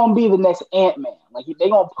he ain't gonna be the next Ant-Man. Like they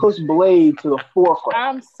gonna push Blade to the forefront.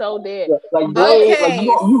 I'm so dead. Like Blade, like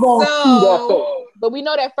you gonna see that face. But we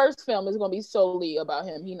know that first film is gonna be solely about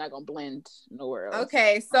him. He's not gonna blend nowhere else.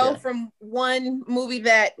 Okay, so from one movie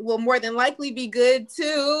that will more than likely be good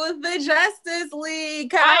to the Justice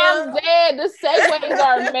League. I'm dead. The segues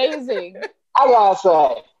are amazing. I gotta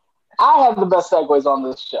say, I have the best segues on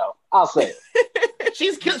this show. I'll say it.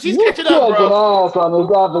 She's catching up, bro. Ass on this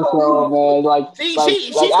episode, man. Like,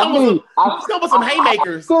 she's coming with some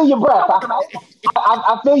haymakers. I feel your breath.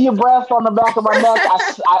 I feel your breath on the back of my neck. I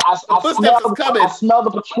smell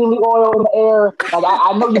the patchouli oil in the air. Like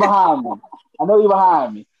I know you're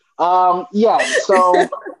behind me. So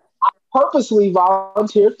purposely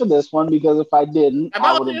volunteered for this one because if I didn't,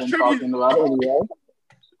 I would have been talking about it anyway.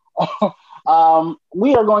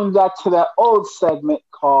 We are going back to that old segment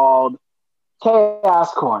called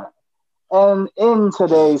Chaos Corner. And in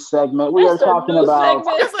today's segment, we are talking about...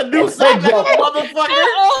 That's a new segment, motherfucker.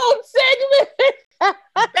 That old segment.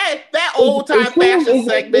 that old time fashion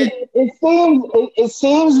segment. It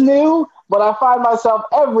seems new, but I find myself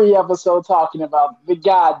every episode talking about the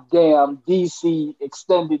goddamn DC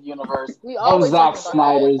extended universe and Zack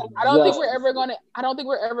Snyder's. I don't think we're ever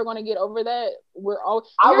gonna get over that.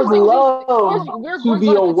 I would love to be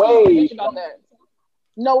away about that.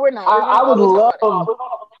 No, we're not. I would love.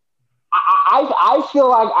 I feel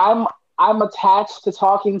like I'm attached to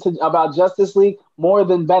talking about Justice League more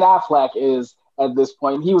than Ben Affleck is at this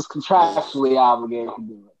point. He was contractually obligated to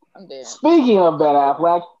do it. Speaking of Ben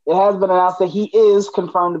Affleck, it has been announced that he is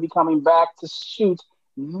confirmed to be coming back to shoot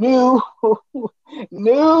new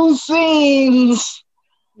scenes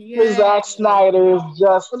for Zack Snyder's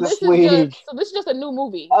Justice League. So this is just a new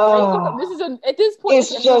movie. Right? This is at this point.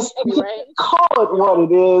 It's just movie, right? Call it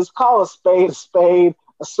what it is. Call a spade,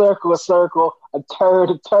 a circle, a turd.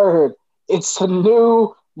 It's a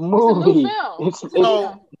new movie. It's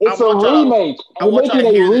a remake. You're making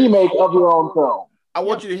a remake of your own film. I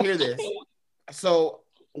want you to hear this. So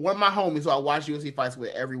one of my homies who I watch UFC fights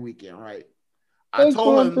with every weekend, right? I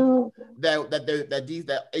told him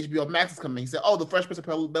that HBO Max is coming. He said, "Oh, the Fresh Prince of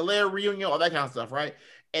Bel-Air reunion, all that kind of stuff, right?"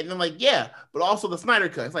 And then like, yeah, but also the Snyder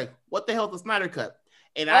Cut. It's like, what the hell is the Snyder Cut?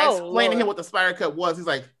 And I explained to him what the Snyder Cut was. He's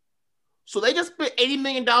like, so they just spent $80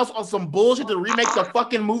 million on some bullshit to remake the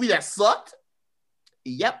fucking movie that sucked?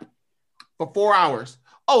 Yep. For 4 hours.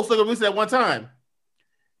 Oh, so they're gonna release it at one time?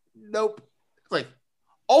 Nope. It's like,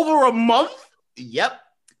 over a month? Yep.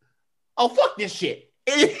 Oh, fuck this shit.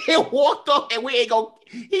 He walked off and he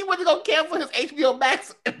went to go cancel his HBO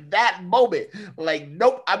Max at that moment. Like,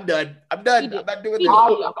 nope, I'm done. I'm not doing this.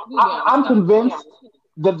 I'm convinced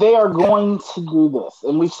that they are going to do this.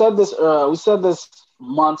 And we said this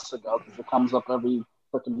months ago because it comes up every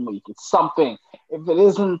freaking week. It's something. If it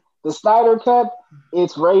isn't the Snyder Cut,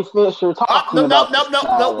 it's Ray Fisher talking about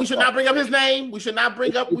No. We should not bring up his name. We should not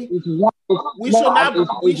bring up. It's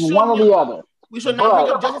one or the other. We should not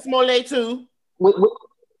bring up Justice Smollett too.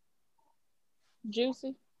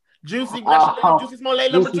 Juicy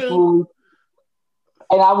Smollett number 2.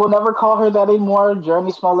 And I will never call her that anymore.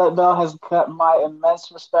 Jeremy Smollett Bell has got my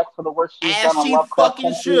immense respect for the work she's done on Lovecraft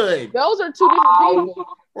Country. Should. Those are two different people.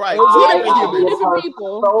 Right.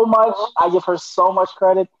 I give her so much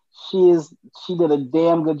credit. She did a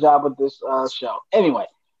damn good job with this show. Anyway,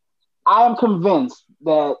 I am convinced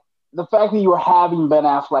that the fact that you are having Ben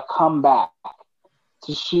Affleck come back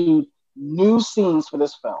to shoot new scenes for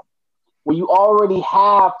this film, where you already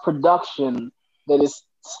have production that is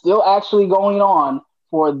still actually going on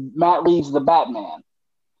for Matt Reeves' The Batman,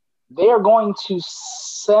 they are going to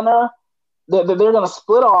they're going to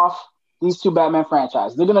split off these two Batman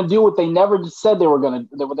franchises. They're going to do what they never said they were going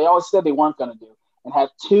to do, what they always said they weren't going to do, and have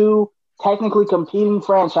two technically competing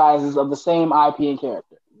franchises of the same IP and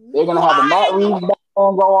character. They're going to have the Matt Reeves Batman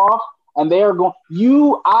go off, and they are going.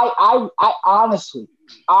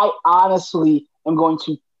 I honestly am going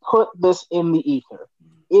to put this in the ether.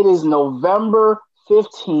 It is November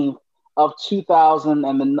 15th of 2000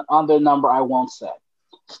 and the other number I won't say.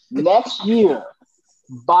 Next year,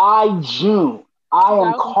 by June, I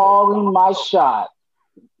am calling my shot.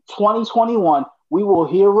 2021, we will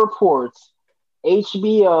hear reports.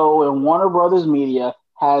 HBO and Warner Brothers Media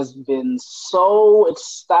has been so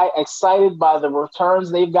excited by the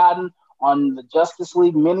returns they've gotten on the Justice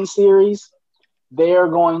League miniseries. They are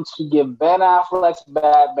going to give Ben Affleck's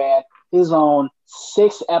Batman his own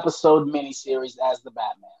 6-episode miniseries as the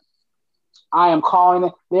Batman. I am calling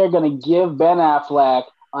it. They're going to give Ben Affleck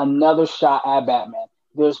another shot at Batman.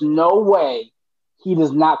 There's no way he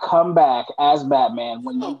does not come back as Batman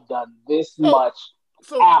when you've done this much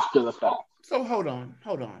after the fact. So hold on.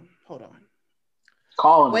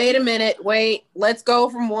 Wait a minute. Let's go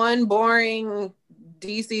from one boring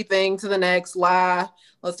DC thing to the next.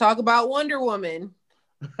 Let's talk about Wonder Woman.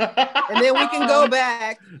 And then we can go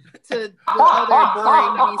back to the other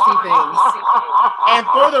boring DC things. And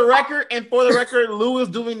for the record, Lou is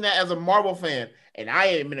doing that as a Marvel fan, and I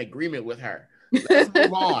am in agreement with her. Let's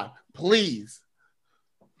move on, please.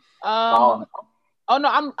 Oh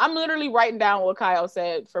no, I'm literally writing down what Kyle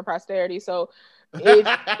said for posterity. So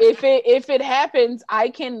if it happens, I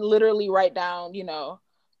can literally write down,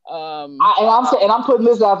 I'm putting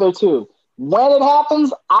this out there too. When it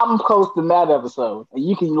happens, I'm posting that episode, and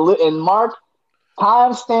you can and Mark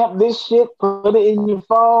timestamp this shit, put it in your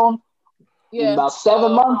phone. Yeah. In about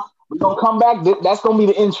 7 months, We're gonna come back. That's gonna be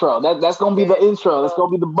the intro. That's gonna be the intro. That's gonna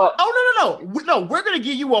be the butt. Oh no! We're gonna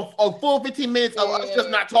give you a full 15 minutes of us just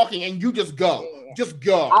not talking, and you just go. Just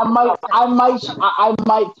go. I might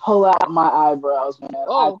pull out my eyebrows, man.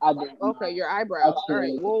 Oh, okay, your eyebrows. All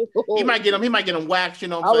right. Whoa. He might get them waxed. You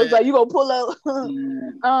know. I was like, you gonna pull out?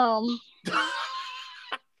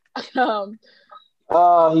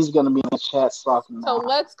 He's gonna be in the chat talking. So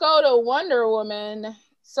let's go to Wonder Woman.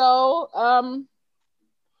 So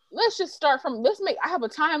let's just start from. I have a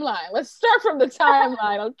timeline. Let's start from the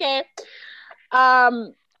timeline, okay?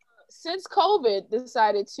 Since COVID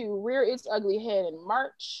decided to rear its ugly head in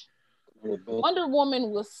March, Wonder Woman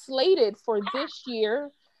was slated for this year,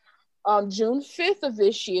 on June 5th of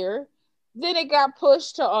this year. Then it got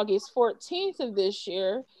pushed to August 14th of this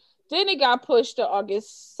year. Then it got pushed to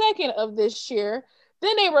August 2nd of this year.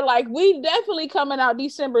 Then they were like, we definitely coming out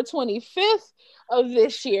December 25th of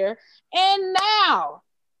this year. And now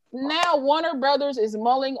Warner Brothers is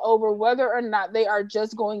mulling over whether or not they are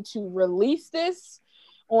just going to release this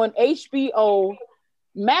on HBO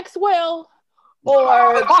Maxwell or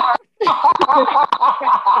I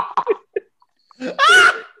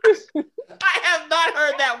have not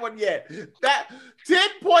heard that one yet. That 10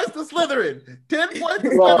 points to Slytherin. 10 points to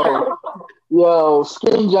Slytherin. Yo,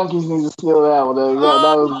 Skinny Junkies need to steal that one. That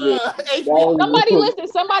was good. Somebody listen,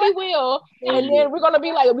 somebody will. And then we're gonna be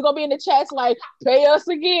in the chats like, pay us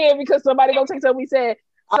again because somebody gonna take something we said.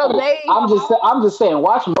 So I'm just saying,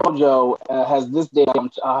 Watch Mojo has this day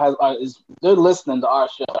is they're listening to our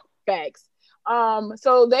show. Facts.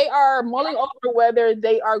 So they are mulling over whether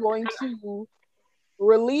they are going to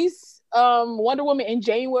release Wonder Woman in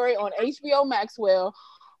January on HBO Maxwell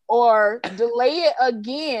or delay it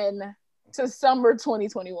again to summer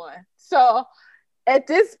 2021. So at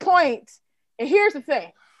this point, and here's the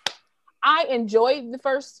thing, I enjoyed the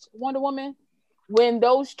first Wonder Woman. When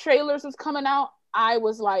those trailers was coming out, I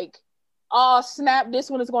was like, oh snap, this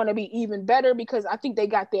one is going to be even better because I think they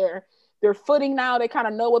got their footing now. They kind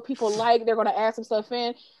of know what people like. They're going to add some stuff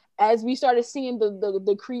in. As we started seeing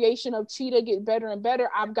the creation of Cheetah get better and better,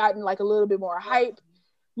 I've gotten like a little bit more hype.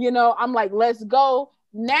 You know, I'm like, let's go.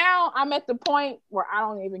 Now I'm at the point where I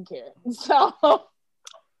don't even care. So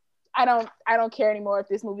I don't care anymore if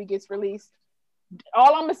this movie gets released.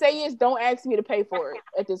 All I'm gonna say is don't ask me to pay for it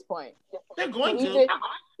at this point. They're going to.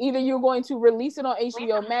 Either you're going to release it on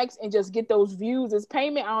HBO Max and just get those views as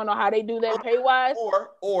payment. I don't know how they do that pay wise.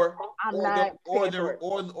 Or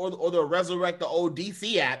they'll resurrect the old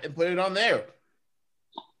DC app and put it on there.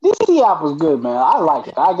 DC app was good, man. I like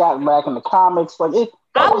it. I got back in the comics. Like it.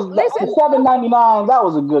 $7.99. That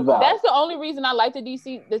was a good value. That's the only reason I like the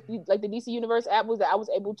DC Universe app was that I was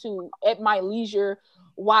able to at my leisure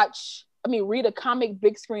read a comic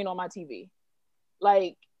big screen on my TV.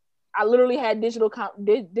 Like I literally had digital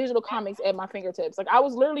comics at my fingertips. Like I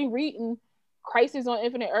was literally reading Crisis on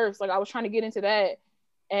Infinite Earths. Like I was trying to get into that,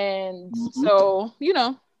 and so you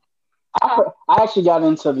know. I actually got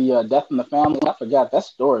into the Death in the Family. I forgot that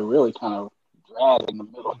story really kind of dragged in the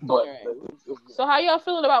middle. But so how y'all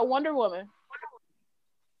feeling about Wonder Woman?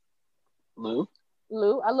 Lou,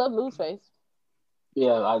 I love Lou's face.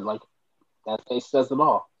 Yeah, I like that face says it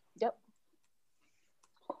all. Yep.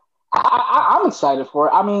 I'm excited for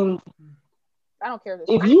it. I mean, I don't care.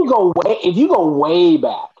 If you go way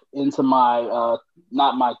back into my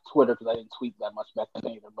not my Twitter because I didn't tweet that much back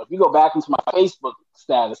then either, but if you go back into my Facebook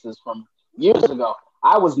statuses from years ago,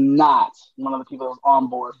 I was not one of the people that was on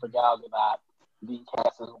board for Gal Gadot being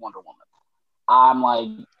cast as Wonder Woman. I'm like,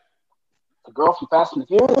 the girl from Fast and the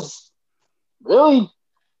Furious, really?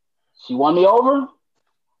 She won me over.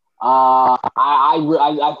 I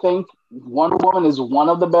think Wonder Woman is one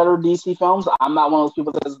of the better DC films. I'm not one of those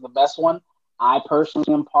people that says it's the best one. I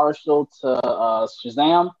personally am partial to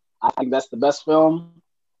Shazam. I think that's the best film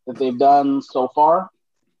that they've done so far.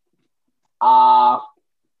 I'm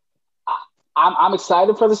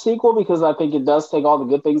excited for the sequel because I think it does take all the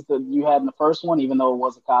good things that you had in the first one, even though it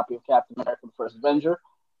was a copy of Captain America: The First Avenger.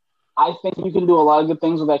 I think you can do a lot of good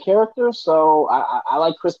things with that character. So I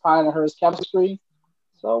like Chris Pine and her chemistry.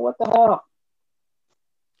 So what the hell?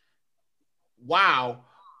 Wow.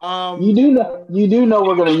 You do know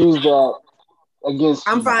we're gonna use that against.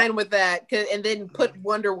 I'm fine with that, and then put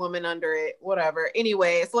Wonder Woman under it. Whatever.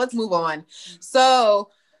 Anyway, so let's move on. So,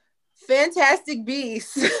 Fantastic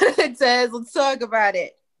Beasts. It says, let's talk about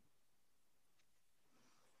it.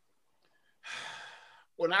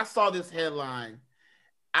 When I saw this headline,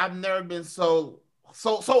 I've never been so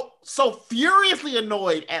furiously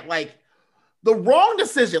annoyed at like the wrong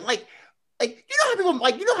decision. Like like you know how people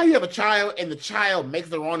like you know how you have a child and the child makes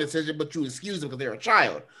the wrong decision, but you excuse them because they're a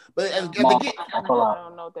child. But as they get, I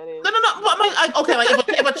don't know what that is. No. But like, okay, like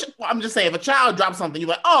I'm just saying, if a child drops something, you're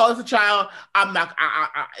like, oh, it's a child. I'm not.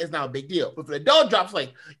 It's not a big deal. But if an adult drops,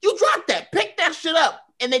 like, you dropped that, pick that shit up,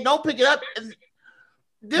 and they don't pick it up. And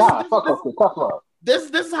this is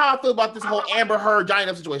how I feel about this whole Amber Heard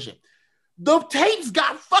Johnny Depp situation. The tapes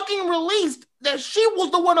got fucking released that she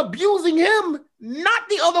was the one abusing him, not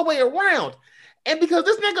the other way around. And because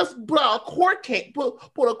this nigga put a court case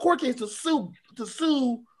to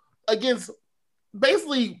sue against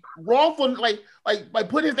basically wrongful, like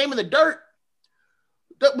putting his name in the dirt.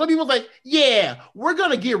 But he was like, yeah, we're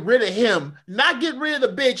gonna get rid of him, not get rid of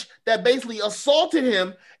the bitch that basically assaulted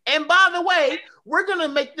him. And by the way, we're gonna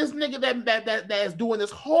make this nigga that is doing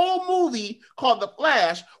this whole movie called The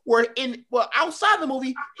Flash, where outside the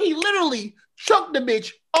movie, he literally choked the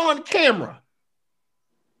bitch on camera.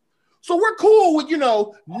 So we're cool with,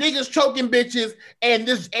 niggas choking bitches and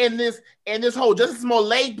this whole Justice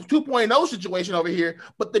Smollett 2.0 situation over here.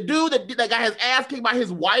 But the dude that got his ass kicked by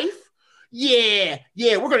his wife, yeah,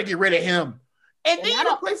 we're gonna get rid of him. And then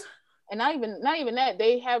and not even that,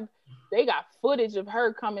 they got footage of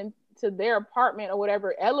her coming to their apartment or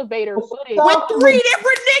whatever, elevator footage with 3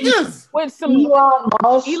 different niggas, with some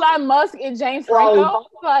Elon Musk and James Franco.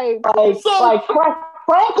 Franco,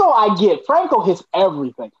 I get. Franco hits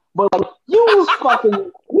everything. But like you was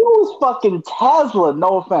fucking Tesla,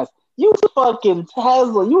 no offense. You was fucking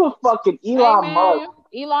Tesla. You was fucking Elon Musk.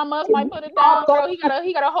 Elon Musk might put it down, bro. He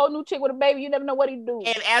got a whole new chick with a baby. You never know what he do.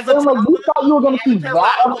 And as a Tesla, you thought you were gonna keep that,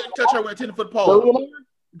 I wouldn't touch her with a 10-foot pole.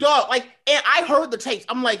 Dog, and I heard the tapes.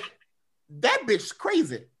 I'm like, that bitch's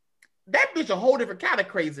crazy. That bitch a whole different kind of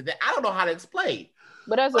crazy that I don't know how to explain.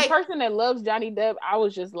 But as a person that loves Johnny Depp, I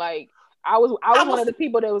was just like, I was one of the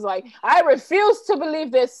people that was like, I refuse to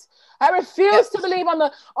believe this. I refuse to believe on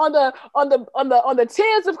the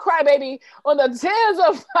tears of crybaby, on the tears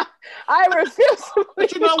of. I refuse to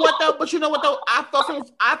believe. But you know what though? I thought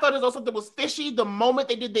as though something was fishy the moment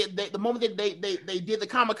they did they did the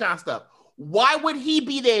Comic-Con stuff. Why would he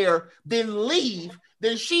be there, then leave,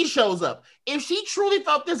 then she shows up? If she truly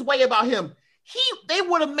felt this way about him, they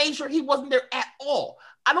would have made sure he wasn't there at all.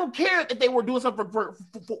 I don't care if they were doing something for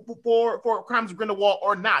Crimes of Grindelwald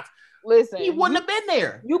or not. Listen, he wouldn't have been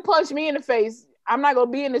there. You punch me in the face, I'm not gonna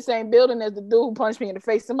be in the same building as the dude who punched me in the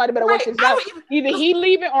face. Somebody better work this out. Either he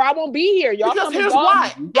leaving or I won't be here. Y'all come. Here's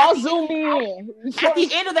why. Y'all zoom me in. At the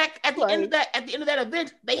end of that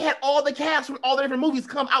event, they had all the cast from all the different movies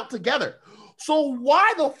come out together. So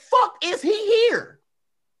why the fuck is he here?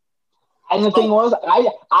 And the thing was, I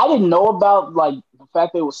didn't know about like the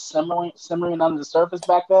fact that it was simmering under the surface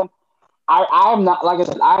back then. I'm not, like I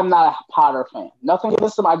said, I'm not a Potter fan. Nothing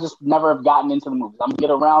against him. I just never have gotten into the movies. I'm gonna get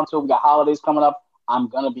around to it. We got holidays coming up. I'm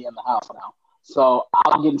gonna be in the house now, so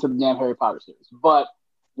I'll get into the damn Harry Potter series. But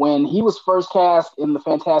when he was first cast in the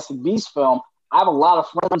Fantastic Beasts film, I have a lot of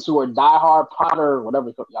friends who are diehard Potter,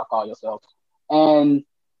 whatever y'all call yourselves, and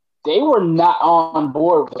they were not on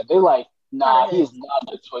board with it. They're like, nah, he is not a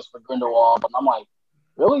good choice for Grindelwald. And I'm like,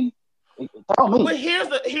 really? Tell me. But here's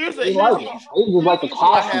what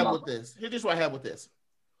I have with this.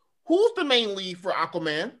 Who's the main lead for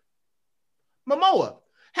Aquaman? Momoa.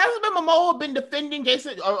 Hasn't Momoa been defending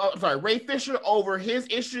Ray Fisher over his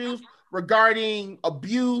issues regarding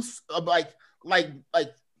abuse of like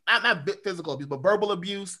not physical abuse, but verbal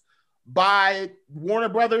abuse by Warner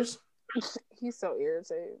Brothers? He's so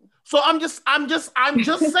irritating. So I'm just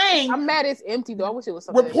saying. I'm mad it's empty though. I wish it was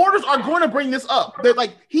something. Reporters are going to bring this up. They're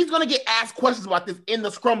like, he's going to get asked questions about this in the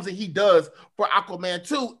scrums that he does for Aquaman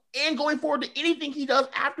 2 and going forward to anything he does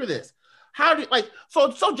after this. How do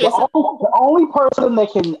so Jason? The only person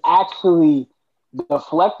that can actually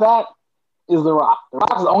deflect that is The Rock. The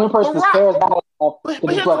Rock is the only person that cares about to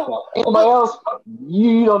deflect that. Anybody else,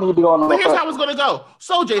 you don't need to go on. But here's how it's going to go.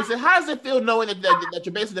 So Jason, how does it feel knowing that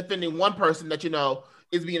you're basically defending one person that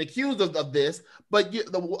is being accused of this, but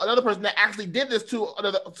another person that actually did this to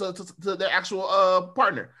their actual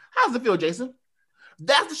partner? How does it feel, Jason?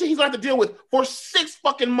 That's the shit he's going to have to deal with for 6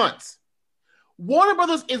 fucking months. Warner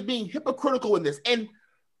Brothers is being hypocritical in this. And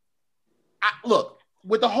look,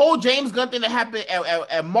 with the whole James Gunn thing that happened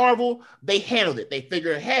at Marvel, they handled it. They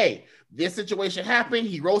figured, hey, this situation happened.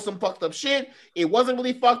 He wrote some fucked up shit. It wasn't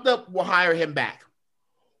really fucked up. We'll hire him back.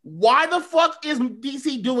 Why the fuck is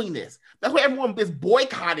DC doing this? That's why everyone is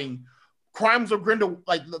boycotting Crimes of Grindelwald,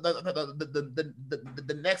 like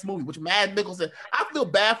the next movie, which Mads Mikkelsen. I feel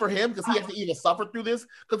bad for him because he has to even suffer through this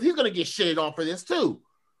because he's gonna get shitted on for this too.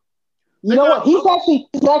 You know what? He's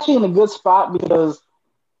actually in a good spot because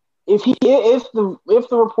if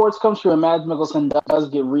the reports come true and Mads Mikkelsen does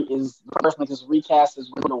is the person that gets recast as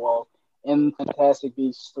Grindelwald in Fantastic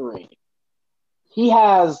Beasts 3, he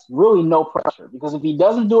has really no pressure, because if he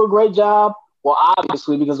doesn't do a great job, well,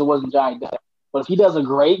 obviously because it wasn't Johnny Depp, but if he does a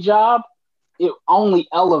great job, it only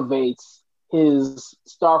elevates his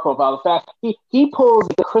star profile. The fact he pulls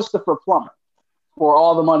the Christopher Plummer for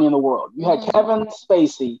All the Money in the World. You had Kevin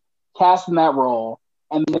Spacey cast in that role,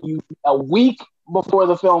 and then a week before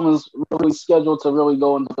the film is really scheduled to really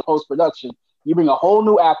go into post-production, you bring a whole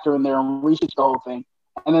new actor in there and reshoot the whole thing,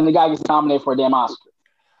 and then the guy gets nominated for a damn Oscar.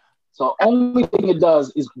 So only thing it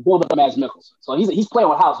does is build up Mads Mikkelsen. So he's playing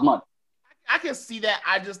with house money. I can see that.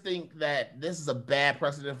 I just think that this is a bad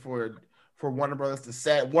precedent for Warner Brothers to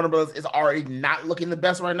set. Warner Brothers is already not looking the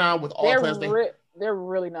best right now with all they're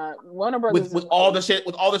really not. Warner Brothers with all the shit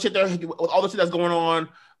that's going on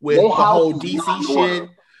with the whole DC shit.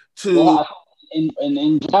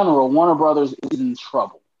 In general, Warner Brothers is in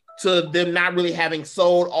trouble. To them not really having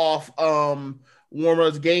sold off Warner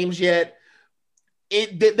Brothers games yet.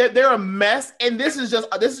 They're a mess, and this is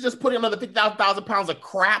just putting another 50,000 pounds of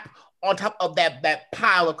crap on top of that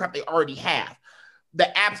pile of crap they already have.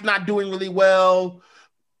 The app's not doing really well.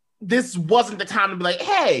 This wasn't the time to be like,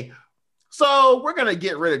 hey, so we're gonna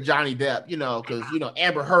get rid of Johnny Depp, because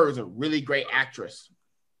Amber Heard is a really great actress.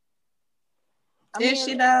 Is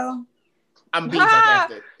she though? I'm being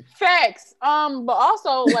sarcastic. Facts. But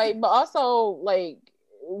also the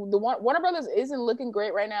Warner Brothers isn't looking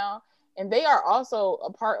great right now. And they are also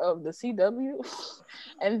a part of the CW,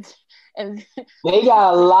 and they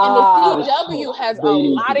got a lot. And the CW has a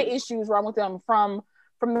lot of issues wrong with them, from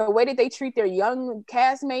the way that they treat their young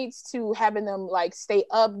castmates to having them stay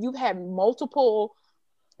up. You've had multiple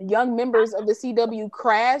young members of the CW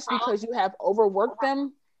crash because you have overworked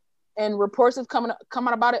them, and reports have come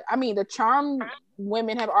out about it. I mean, the Charmed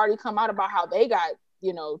women have already come out about how they got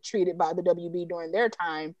treated by the WB during their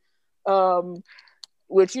time.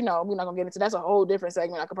 Which, we're not gonna get into. That's a whole different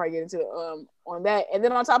segment. I could probably get into on that. And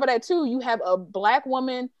then on top of that too, you have a Black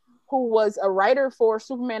woman who was a writer for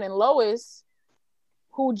Superman and Lois,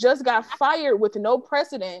 who just got fired with no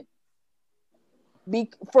precedent.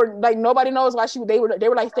 For nobody knows why they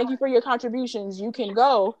were like, thank you for your contributions, you can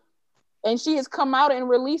go. And she has come out and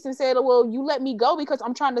released and said, well, you let me go because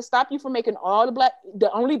I'm trying to stop you from making the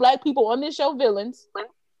only Black people on this show villains.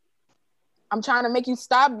 I'm trying to make you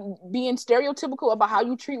stop being stereotypical about how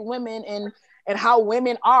you treat women and how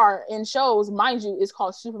women are in shows. Mind you, it's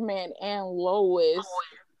called Superman and Lois.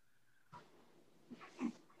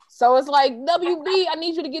 So it's like, WB, I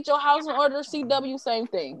need you to get your house in order. CW, same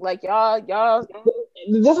thing. Like, y'all.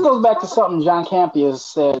 This goes back to something John Campea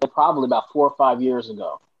said probably about 4 or 5 years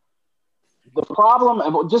ago. The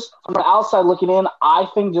problem, just from the outside looking in, I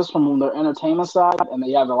think just from their entertainment side, and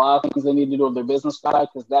they have a lot of things they need to do with their business side,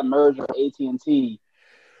 because that merger with AT&T,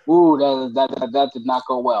 that did not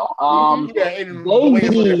go well.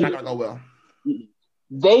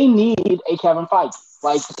 They need a Kevin Feige.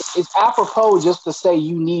 Like, it's apropos just to say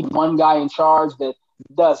you need one guy in charge that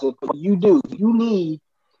does it, but you do. You need,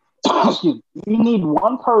 you need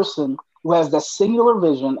one person who has that singular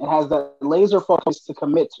vision and has that laser focus to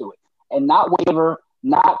commit to it, and not waver,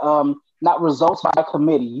 not results by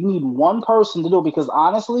committee. You need one person to do it, because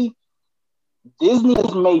honestly, Disney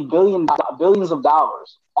has made billions of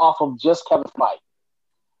dollars off of just Kevin Feige.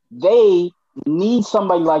 They need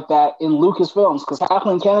somebody like that in Lucasfilms, because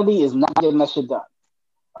Kathleen Kennedy is not getting that shit done.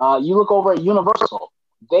 You look over at Universal,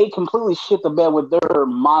 they completely shit the bed with their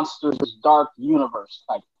Monsters Dark Universe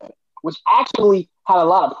type thing, which actually had a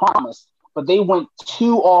lot of promise, but they went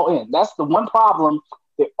too all in. That's the one problem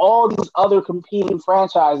that all these other competing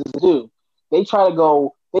franchises do. They try to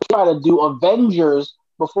do Avengers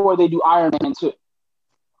before they do Iron Man 2.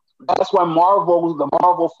 That's why the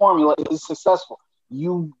Marvel formula is successful.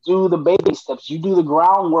 You do the baby steps, you do the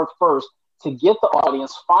groundwork first to get the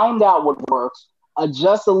audience, find out what works,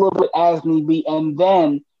 adjust a little bit as need be, and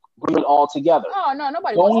then bring it all together. Oh no,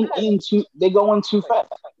 nobody they go in too fast.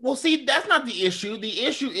 Well, see, that's not the issue. The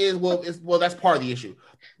issue is that's part of the issue.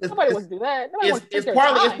 Nobody wants to do that. It's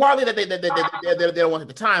partly that they don't want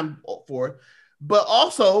the time for it, but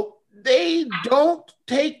also they don't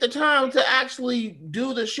take the time to actually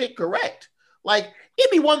do the shit correct. Like,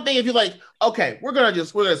 it'd be one thing if you're like, okay, we're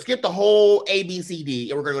gonna skip the whole A, B, C,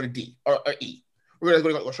 D, and we're gonna go to D or E. We're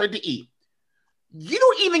gonna go straight to E. You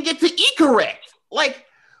don't even get to E correct. Like,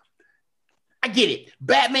 I get it.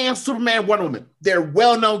 Batman, Superman, Wonder Woman. They're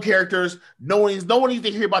well-known characters. No one needs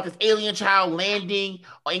to hear about this alien child landing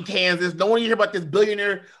in Kansas. No one needs to hear about this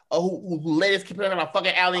billionaire who let his kid on a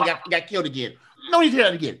fucking alley and got killed again. No need to hear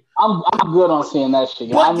that again. I'm good on seeing that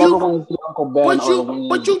shit. I never want to see Uncle Ben.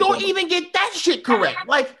 But you don't even get that shit correct.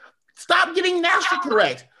 Like, stop getting that shit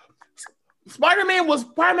correct. Spider-Man was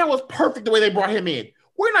perfect the way they brought him in.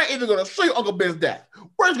 We're not even going to show you Uncle Ben's death.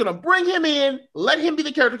 We're just going to bring him in, let him be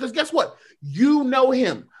the character. Because guess what? You know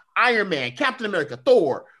him. Iron Man, Captain America,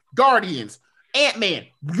 Thor, Guardians, Ant-Man.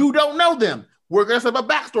 You don't know them. We're going to set up a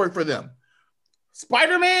backstory for them.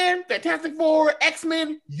 Spider-Man, Fantastic Four,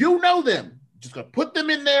 X-Men, you know them. Just going to put them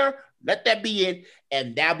in there, let that be it,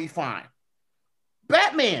 and that'll be fine.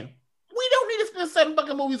 Batman, we don't need to spend 7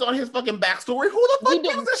 fucking movies on his fucking backstory. Who the fuck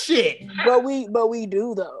gives a shit? But we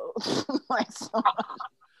do though. Like, so,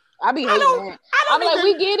 I be hating that. I'm like,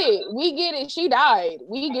 we get it. She died.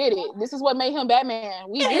 We get it. This is what made him Batman.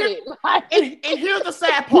 We get it. And here's the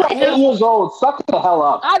sad part. You're 8 years old. Suck the hell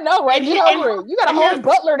up. I know, right? Get over it. You got a whole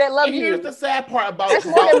butler that loves you. Here's the sad part about that's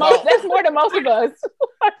more than most of us.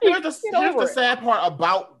 Here's the sad part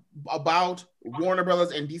about Warner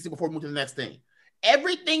Brothers and DC before we move to the next thing.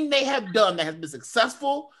 Everything they have done that has been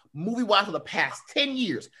successful movie-wise for the past 10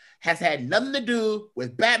 years has had nothing to do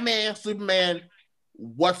with Batman, Superman,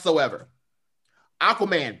 whatsoever.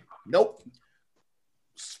 Aquaman, nope.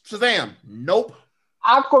 Shazam, nope.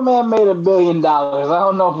 Aquaman made $1 billion. I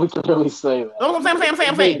don't know if we can really say that. No, I'm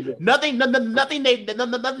saying. Nothing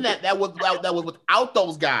that was without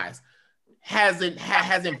those guys hasn't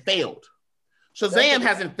failed. Shazam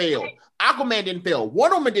hasn't failed. Aquaman didn't fail.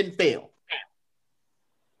 Wonder Woman didn't fail.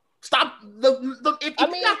 Stop. If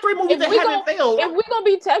you got 3 movies that haven't failed. If we're going to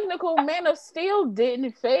be technical, Man of Steel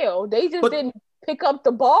didn't fail. They just didn't pick up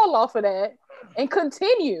the ball off of that and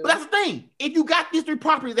continue. But that's the thing. If you got these 3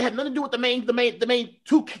 properties that have nothing to do with the main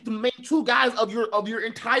two guys of your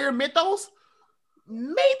entire mythos,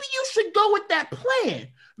 maybe you should go with that plan.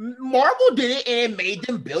 Marvel did it and it made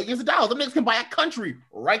them billions of dollars. Them niggas can buy a country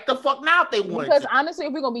right the fuck now if they wanted. Because honestly,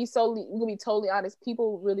 if we're gonna be totally honest,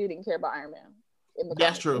 people really didn't care about Iron Man.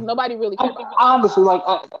 That's true. Nobody really cared about honestly, like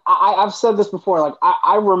I've said this before. Like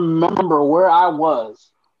I remember where I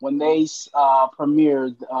was when they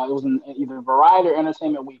premiered. It was in either Variety or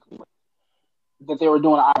Entertainment Weekly that they were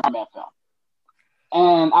doing an Iron Man film,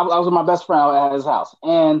 and I was with my best friend at his house,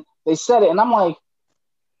 and they said it, and I'm like,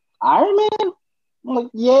 Iron Man. I'm like,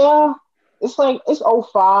 yeah, it's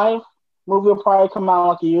 '05. Movie will probably come out in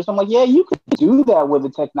like a year. So I'm like, yeah, you could do that with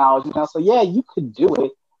the technology now. So yeah, you could do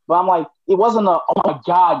it. But I'm like, it wasn't oh my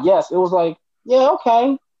God, yes. It was like, yeah,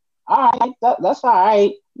 okay. All right, that's all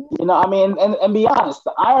right. You know, I mean, and be honest,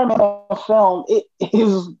 the Iron Man film, it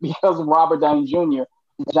is because of Robert Downey Jr.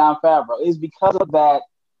 and Jon Favreau. It's because of that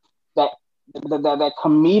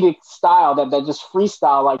comedic style, that just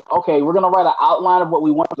freestyle, like, okay, we're going to write an outline of what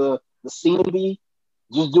we want the scene to be.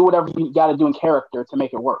 Just do whatever you got to do in character to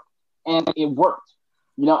make it work. And it worked.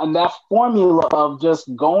 You know, and that formula of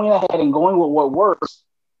just going ahead and going with what works,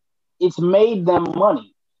 it's made them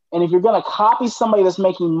money. And if you're going to copy somebody that's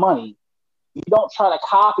making money, you don't try to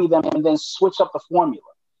copy them and then switch up the formula.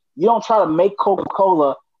 You don't try to make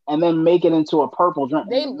Coca-Cola and then make it into a purple drink.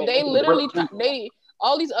 They literally,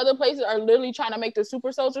 all these other places are literally trying to make the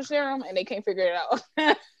super soldier serum and they can't figure it out.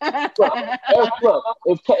 Look,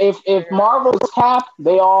 if Marvel's Cap,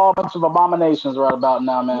 they all a bunch of abominations right about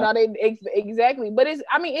now, man. No, exactly. But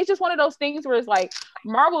it's just one of those things where it's like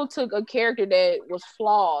Marvel took a character that was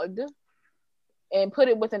flawed and put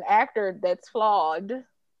it with an actor that's flawed.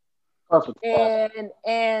 Perfect.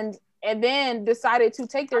 And then decided to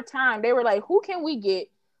take their time. They were like, who can we get?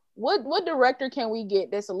 What director can we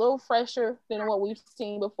get that's a little fresher than what we've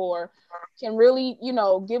seen before? Can really,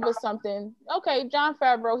 give us something. Okay, Jon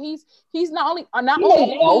Favreau, he's not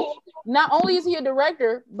only is he a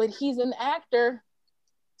director, but he's an actor.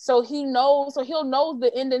 So he'll know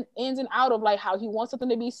the ins and out of like how he wants something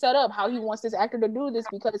to be set up, how he wants this actor to do this,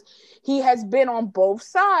 because he has been on both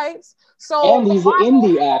sides. So and he's an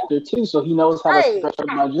indie actor too, so he knows how to stretch a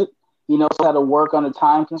budget. He knows how to work on a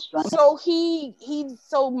time constraint. So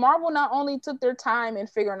so Marvel not only took their time in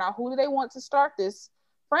figuring out who do they want to start this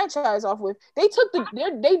franchise off with, they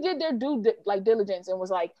did their due diligence and was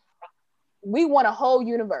like, we want a whole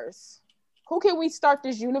universe. Who can we start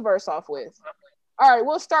this universe off with? All right,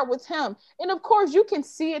 we'll start with him. And of course, you can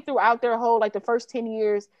see it throughout their whole, like the first 10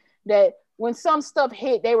 years, that when some stuff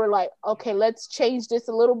hit, they were like, okay, let's change this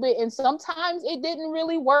a little bit. And sometimes it didn't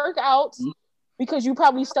really work out. Mm-hmm. Because you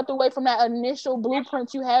probably stepped away from that initial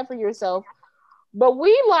blueprint you had for yourself. But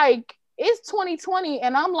it's 2020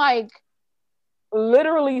 and I'm like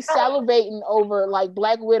literally salivating over like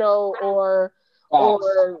Black Widow or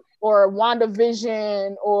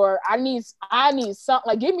WandaVision, or I need something,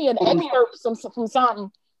 like give me an excerpt from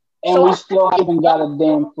something. And we still haven't got a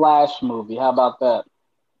damn Flash movie. How about that?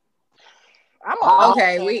 We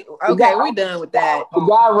done with that. The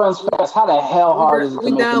guy runs fast. How the hell hard is it to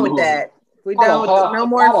make a movie? We done with that. We done with no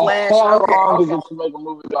more Flash. How long is it to make a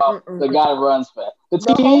movie about the guy runs fast? The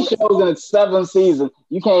TV shows in its 7th season,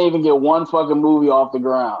 you can't even get one fucking movie off the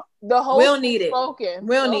ground. The whole we don't need it. Spoken.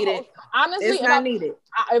 We don't need it. Honestly, it's not needed.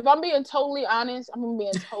 If I'm being totally honest,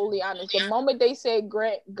 the moment they said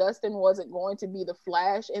Grant Gustin wasn't going to be the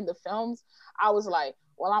Flash in the films, I was like,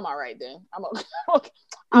 well, I'm all right then. I'm okay.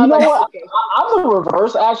 You know what? Okay. I'm the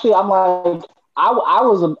reverse. Actually, I'm like,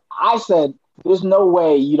 I said, there's no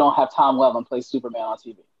way you don't have Tom Welling play Superman on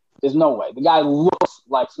TV. There's no way. The guy looks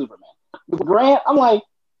like Superman. With Grant, I'm like,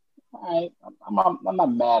 all right, I'm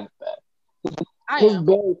not mad at that. His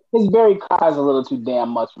Barry cries a little too damn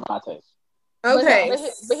much for my taste. Okay, but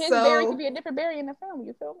his Barry could be a different Barry in the film.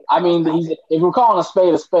 You feel me? I mean, if we're calling a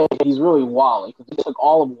spade, he's really Wally because they took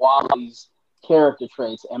all of Wally's character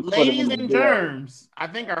traits and put it in Ladies and germs. I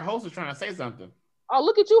think our host is trying to say something. Oh,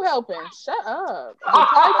 look at you helping. Shut up.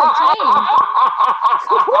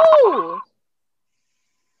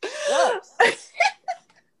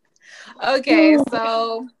 Okay,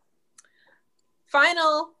 so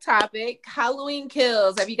final topic, Halloween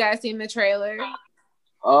Kills. Have you guys seen the trailer?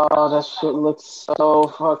 Oh, that shit looks so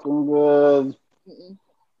fucking good.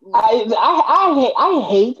 I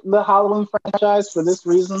hate the Halloween franchise for this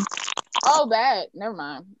reason. Oh, that. Never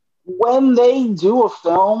mind. When they do a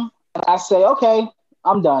film, I say, okay,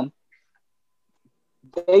 I'm done.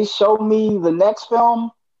 They show me the next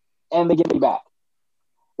film, and they get me back.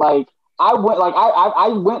 Like I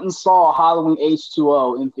went and saw Halloween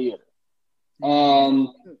H2O in theater, and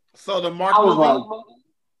so the Mark movie, like,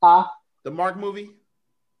 huh? The Mark movie.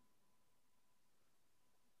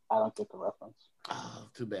 I don't get the reference. Oh,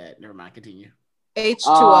 too bad. Never mind. Continue.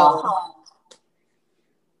 H2O.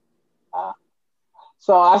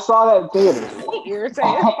 So I saw that in theaters.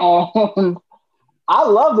 And I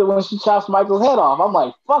loved it when she chops Michael's head off. I'm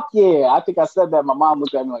like, fuck yeah. I think I said that. My mom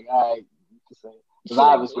looked at me like, all right. She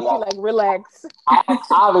like, relax.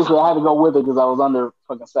 Obviously, I had to go with it because I was under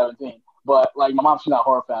fucking 17. But like, my mom, she's not a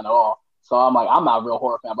horror fan at all. So I'm like, I'm not a real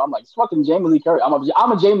horror fan, but I'm like, it's fucking Jamie Lee Curtis.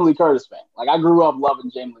 I'm a Jamie Lee Curtis fan. Like, I grew up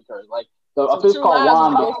loving Jamie Lee Curtis. Like, A Fish Called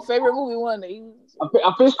Wanda. Favorite movie one.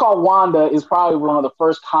 A Fish Called Wanda is probably one of the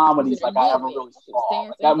first comedies like I ever really saw.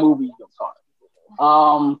 Like, that movie was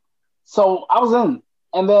hard. So I was in,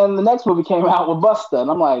 and then the next movie came out with Busta,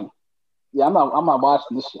 and I'm like, yeah, I'm not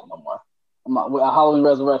watching this shit no more. I'm not with Halloween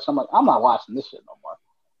Resurrection. I'm like, I'm not watching this shit no more.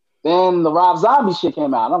 Then the Rob Zombie shit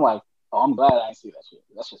came out, and I'm like, oh, I'm glad I didn't see that shit.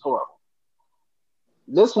 That shit's horrible.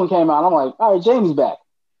 This one came out, and I'm like, all right, Jamie's back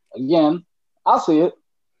again. I'll see it.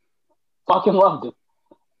 Fucking loved it.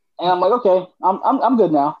 And I'm like, okay, I'm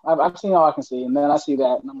good now. I've seen all I can see. And then I see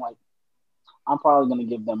that, and I'm like, I'm probably gonna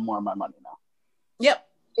give them more of my money now. Yep.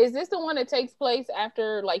 Is this the one that takes place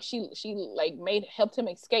after like she like helped him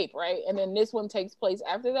escape, right? And then this one takes place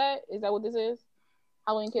after that? Is that what this is?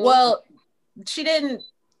 Halloween Kills? Well, she didn't.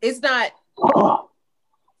 It's not.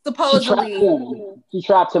 Supposedly, she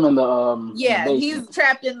trapped him in the yeah, the he's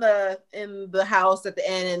trapped in the house at the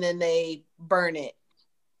end, and then they burn it.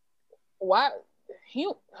 Why?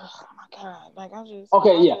 Oh my god! Like I just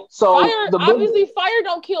okay, yeah. So obviously fire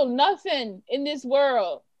don't kill nothing in this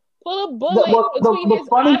world. Pull a bullet between the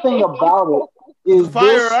funny thing about it is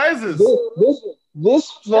fire rises.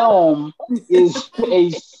 This film is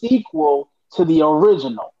a sequel to the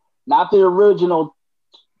original, not the original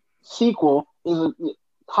sequel. Is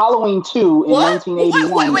Halloween 2 in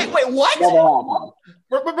 1981. Wait, what?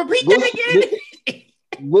 Repeat that again.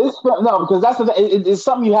 Because it's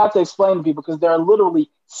something you have to explain to people because there are literally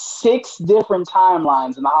 6 different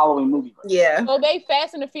timelines in the Halloween movie. Yeah. So they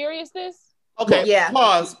Fast and the Furious this? Okay. Yeah.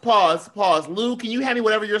 Pause. Lou, can you hand me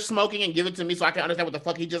whatever you're smoking and give it to me so I can understand what the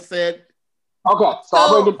fuck he just said? Okay. So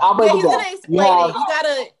I'll break it down. Gonna explain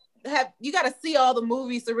it. You gotta see all the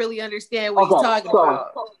movies to really understand what he's talking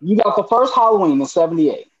about. You got the first Halloween in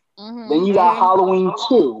 78. Mm-hmm. Then you got Halloween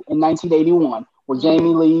 2 in 1981, where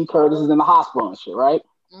Jamie Lee Curtis is in the hospital and shit, right?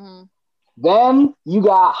 Mm-hmm. Then you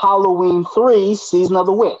got Halloween 3, Season of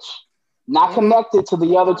the Witch, not connected to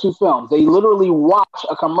the other 2 films. They literally watch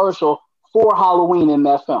a commercial for Halloween in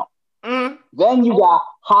that film. Mm-hmm. Then you got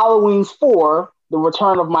Halloween 4, The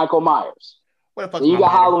Return of Michael Myers. Then you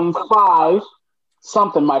got Halloween 5,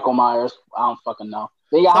 something Michael Myers. I don't fucking know.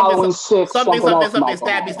 They got Halloween 6, something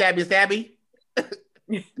stabby.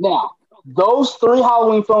 Now, those 3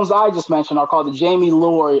 Halloween films I just mentioned are called the Jamie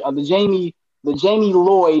Lloyd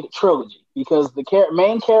trilogy because the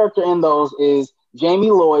main character in those is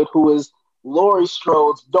Jamie Lloyd, who is Laurie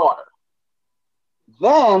Strode's daughter.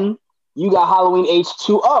 Then you got Halloween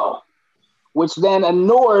H2O, which then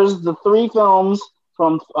ignores the 3 films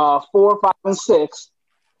from 4, 5, and 6,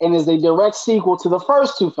 and is a direct sequel to the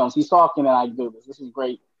first 2 films. He's talking, and I do this. This is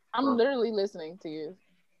great. I'm literally listening to you.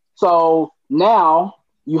 So now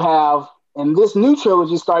you have, in this new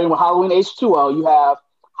trilogy, starting with Halloween H2O, you have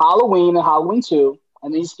Halloween and Halloween 2,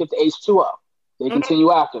 and then you skip to H2O. They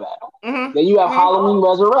continue after that. Then you have Halloween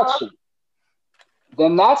Resurrection.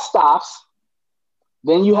 Then that stops.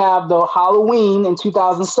 Then you have the Halloween in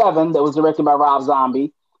 2007 that was directed by Rob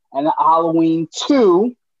Zombie, and Halloween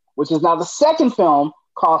 2, which is now the second film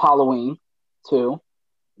called Halloween 2,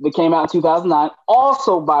 that came out in 2009,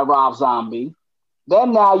 also by Rob Zombie.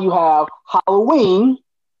 Then now you have Halloween,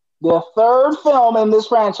 the third film in this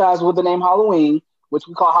franchise with the name Halloween, which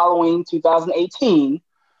we call Halloween 2018,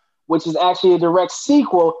 which is actually a direct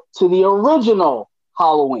sequel to the original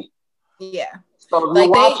Halloween. Yeah. So if you're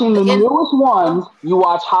watching the newest ones, you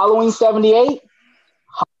watch Halloween 78,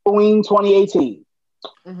 Halloween 2018.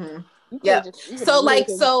 Yeah. So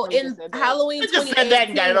in Halloween 2018, just said that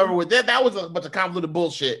and got it over with. That was a bunch of convoluted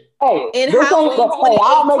bullshit. Hey, in Halloween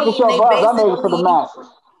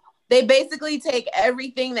 2018, they basically take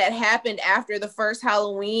everything that happened after the first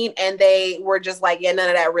Halloween, and they were just like, yeah, none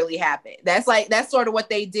of that really happened. That's sort of what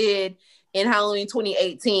they did in Halloween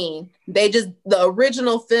 2018. The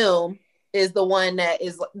original film is the one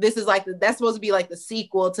that's supposed to be like the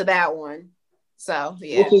sequel to that one. So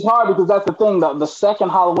yeah, which is hard because that's the thing. The second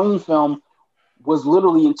Halloween film was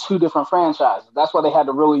literally in 2 different franchises. That's why they had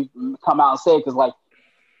to really come out and say it, because like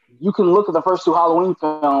you can look at the first 2 Halloween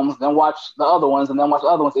films, then watch the other ones, and then watch the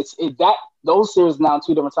other ones. Those series now in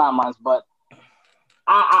 2 different timelines. But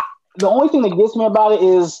the only thing that gets me about it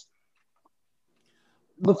is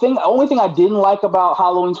the only thing I didn't like about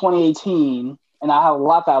Halloween 2018, and I have a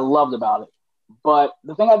lot that I loved about it. But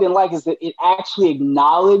the thing I didn't like is that it actually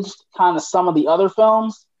acknowledged kind of some of the other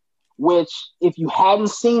films, which if you hadn't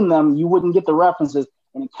seen them, you wouldn't get the references,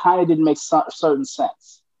 and it kind of didn't make certain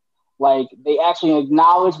sense. Like, they actually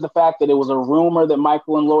acknowledged the fact that it was a rumor that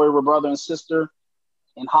Michael and Laurie were brother and sister.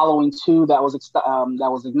 In Halloween 2, that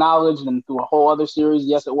was acknowledged, and through a whole other series,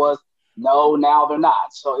 yes, it was. No, now they're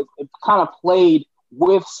not. So it kind of played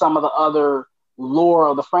with some of the other lore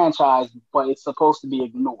of the franchise, but it's supposed to be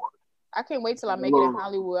ignored. I can't wait till I make it in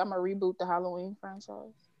Hollywood. I'm gonna reboot the Halloween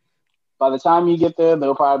franchise. By the time you get there,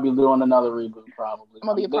 they'll probably be doing another reboot. Probably. I'm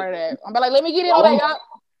gonna be a part of that. I'm like, let me get in on that.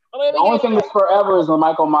 The only thing that's forever is the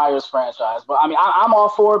Michael Myers franchise. But I mean, I'm all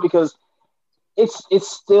for it because it's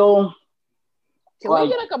still. Can we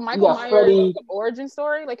get like a Michael Myers origin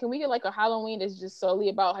story? Like, can we get like a Halloween that's just solely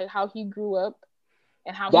about like how he grew up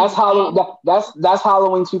and how that's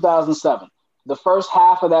Halloween 2007. The first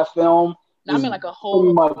half of that film. I mean, like a whole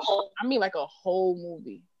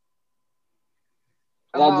movie.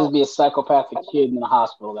 That'd just be a psychopathic kid in the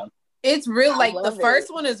hospital then. It's real. Like the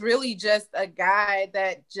first one is really just a guy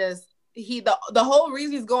that just the whole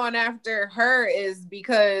reason he's going after her is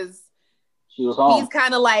because she was home. He's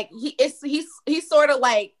kind of like he's sort of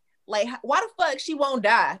like why the fuck she won't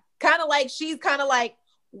die? Kind of like she's kind of like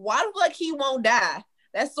why the fuck he won't die?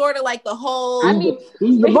 That's sort of like the whole. I mean,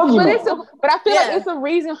 he's the boogeyman. But I feel like it's a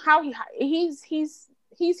reason how he's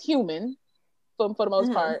human for the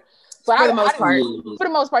most part. But for the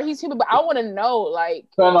most part, he's human. But I want to know, like,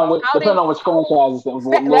 depending on which franchise.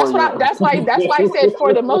 That's why I said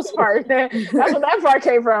for the most part. That's where that part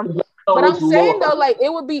came from. But I'm saying though, like,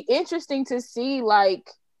 it would be interesting to see,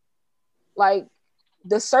 like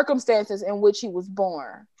the circumstances in which he was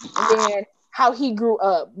born, and then how he grew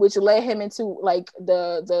up, which led him into like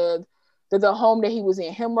the home that he was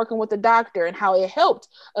in, him working with the doctor, and how it helped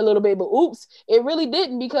a little bit. But oops, it really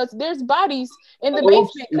didn't, because there's bodies in the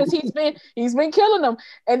basement because he's been killing them,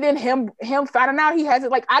 and then him finding out he has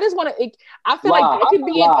it. Like, I just want to. I feel like that could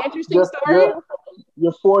be an interesting story.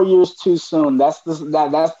 You're 4 years too soon. That's the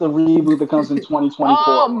reboot that comes in 2024.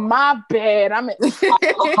 Oh, my bad. I'm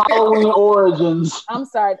Halloween Origins. I'm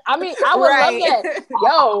sorry. I mean, I would love that.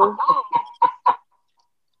 Yo.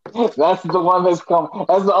 That's the one that's coming.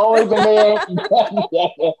 That's the only thing they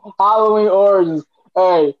ain't. Halloween Origins.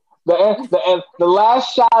 Hey, the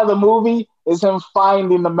last shot of the movie is him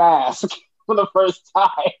finding the mask for the first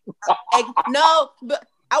time. No, but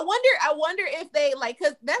I wonder if they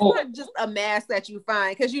because that's not just a mask that you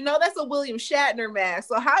find, because that's a William Shatner mask.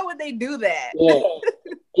 So how would they do that? Yeah.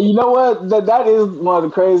 You know what? That is one of the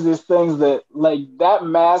craziest things, that that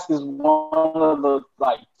mask is one of the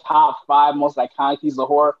top 5 most iconic pieces of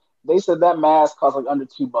horror. They said that mask cost under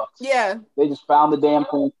 $2. Yeah. They just found the damn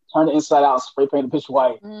thing, turned it inside out, and spray painted the pitch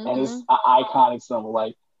white, and it's an iconic symbol.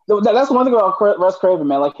 That's one thing about Wes Craven,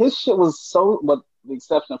 man. Like, his shit was so, but the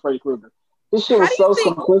exception of Freddy Krueger. This shit was so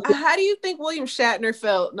simplistic. How do you think William Shatner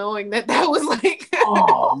felt knowing that was like?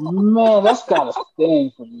 Oh man, that's gotta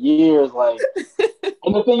sting for years. Like,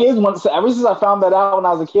 and the thing is, ever since I found that out when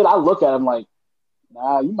I was a kid, I look at him like,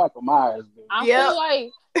 nah, you Michael Myers, dude. I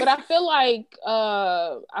feel like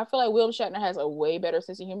William Shatner has a way better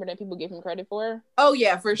sense of humor than people give him credit for. Oh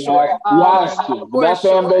yeah, for sure. You have to. With that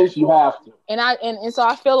fan base, you have to. And so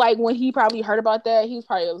I feel like when he probably heard about that, he was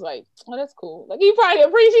like, "Oh, that's cool." Like he probably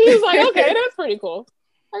appreciated. He was like, "Okay, that's pretty cool."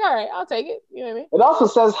 Like, all right, I'll take it. You know what I mean? It also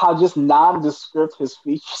says how just nondescript his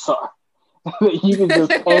features are. You can just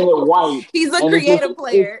paint it white. He's a creative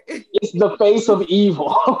player. It's the face of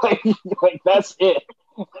evil. like that's it.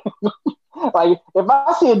 Like if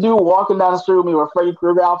I see a dude walking down the street with me with a Freddy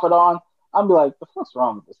Krueger outfit on, I'll be like, "The fuck's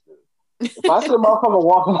wrong with this dude?" If I see a motherfucker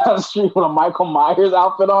walking down the street with a Michael Myers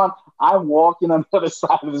outfit on, I'm walking on the other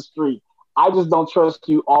side of the street. I just don't trust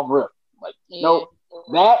you off rip. Like, nope.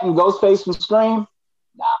 That and Ghostface from Scream,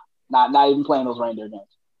 not even playing those reindeer games.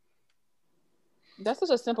 That's such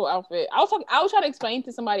a simple outfit. I was trying to explain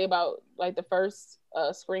to somebody about like the first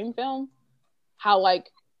Scream film, how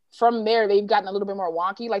like from there they've gotten a little bit more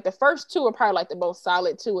wonky. Like the first two are probably like the most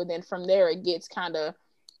solid two, and then from there it gets kind of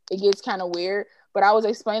weird. But I was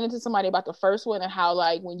explaining to somebody about the first one and how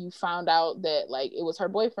like when you found out that like it was her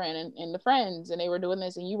boyfriend and the friends and they were doing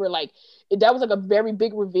this, and you were like, that was like a very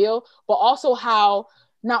big reveal, but also how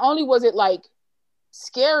not only was it like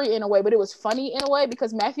scary in a way, but it was funny in a way,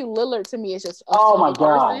 because Matthew Lillard to me is just a funny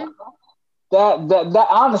person. That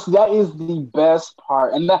honestly, that is the best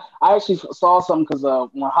part. And that I actually saw something because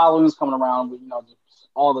when Halloween was coming around,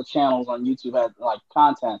 all the channels on YouTube had like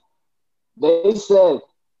content. They said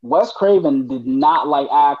Wes Craven did not like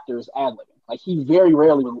actors ad-libbing. Like he very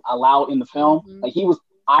rarely would allow it in the film. Mm-hmm. Like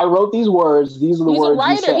I wrote these words. These are the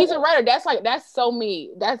words. He's a writer. That's so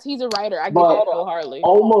me. He's a writer. I get that wholeheartedly.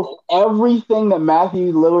 Almost everything that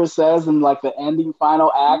Matthew Lillard says in like the ending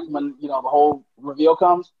final act, when the whole reveal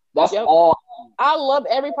comes, that's all. I love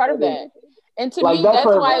every part of that. And to me, that's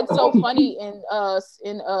why it's so funny in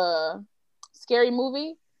Scary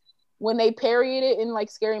Movie when they parodied it in like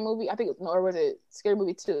Scary Movie. I think or was it Scary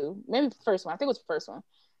Movie 2? Maybe the first one. I think it was the first one.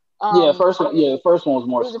 The first one was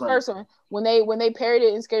more. It was the first one when they parodied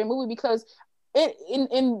it in Scary Movie, because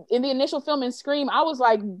in the initial film in Scream, I was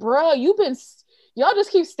like, bruh, y'all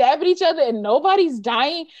just keep stabbing each other and nobody's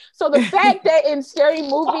dying. So the fact that in Scary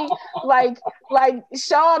Movie, like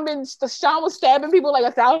Sean was stabbing people like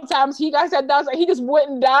 1,000 times, he got stabbed down, like he just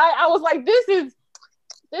wouldn't die. I was like, this is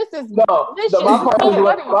my part is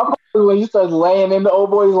when he starts laying in the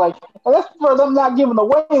old boy, he's like, and that's for them not giving the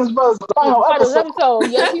wings, but it's the final episode.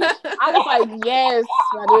 Yes, I was like, yes,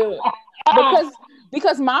 I do.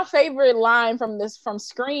 Because my favorite line from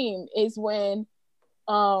Scream is when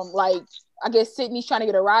like I guess Sydney's trying to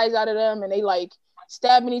get a rise out of them and they like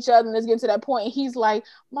stabbing each other, and it's getting to that point and he's like,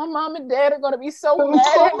 my mom and dad are gonna be so mad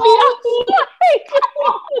at me.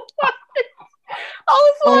 I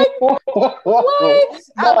was like,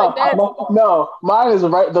 what? No, mine is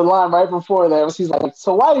right. The line right before that, he's like,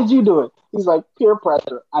 so why did you do it? He's like, peer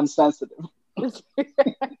pressure. I'm sensitive. And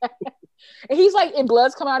he's like, and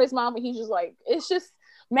blood's coming out of his mouth, and he's just like, it's just,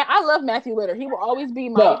 man, I love Matthew Lillard. He will always be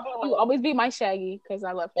my Shaggy, because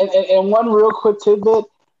I love him. And one real quick tidbit,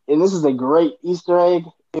 and this is a great Easter egg.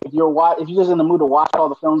 If you're just in the mood to watch all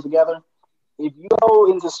the films together, if you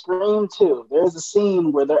go into Scream 2, there's a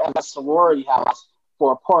scene where they're at a sorority house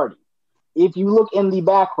for a party. If you look in the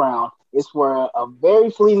background, it's for a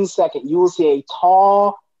very fleeting second, you will see a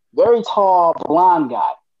tall, very tall blonde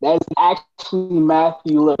guy. That is actually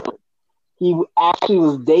Matthew Lillard. He actually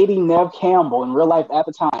was dating Neve Campbell in real life at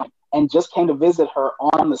the time and just came to visit her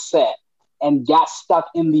on the set and got stuck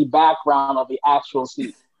in the background of the actual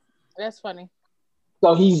scene. That's funny.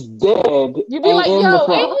 So he's dead. You'd be like, yo,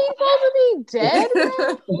 ain't he supposed to be dead?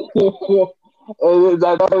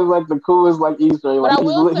 That is like the coolest like Easter egg. Like, I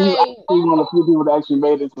will say, he's one of the few people that actually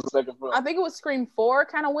made it to the second film. I think it was Scream 4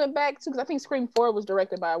 kind of went back to, because I think Scream 4 was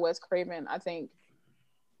directed by Wes Craven, I think.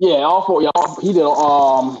 Yeah, all four. Yeah, he did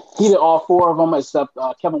all four of them except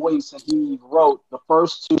Kevin Williamson. He wrote the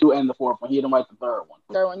first two and the fourth one. He didn't write the third one.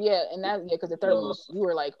 Because the third one you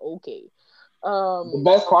were like, okay. The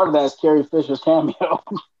best part of that is Carrie Fisher's cameo.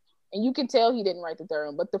 And you can tell he didn't write the third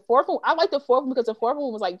one. But the fourth one, I like the fourth one because the fourth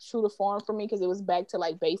one was like true to form for me, because it was back to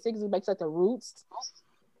like basics. It was back to like the roots.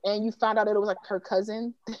 And you found out that it was like her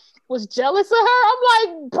cousin was jealous of her. I'm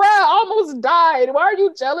like, bruh, I almost died. Why are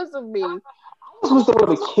you jealous of me? I wish they would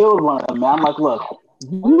have killed one of them, man. I'm like, look,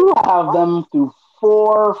 you have them through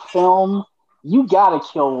 4 films. You gotta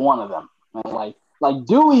kill one of them, man. Like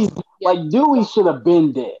Dewey should have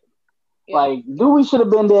been dead. Like, Dewey should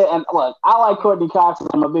have been there. And look, I like Courtney Cox.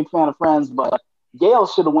 I'm a big fan of Friends, but Gail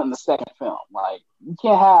should have went in the second film. Like, you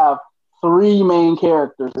can't have 3 main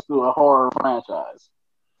characters through a horror franchise.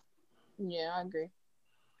 Yeah, I agree.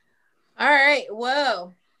 All right,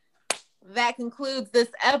 well, that concludes this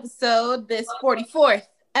episode, this 44th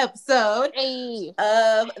episode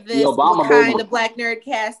of this What Kind of Black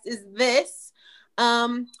Nerdcast Is This?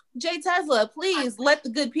 Jay Tesla, please let the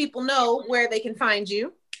good people know where they can find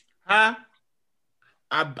you. Huh?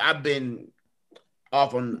 I've been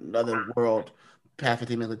off on another world past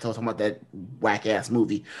 15 minutes talking about that whack ass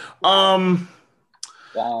movie. Find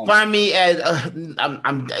me at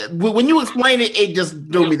when you explain it, it just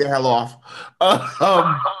threw me the hell off.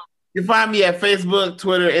 You find me at Facebook,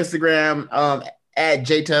 Twitter, Instagram, at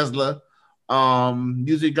JTesla.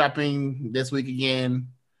 Music dropping this week again,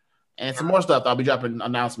 and some more stuff. I'll be dropping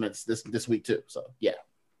announcements this week too. So yeah.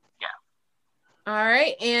 All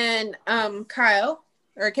right, and Kyle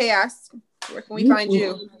or Chaos, where can we find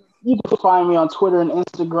you? You can find me on Twitter and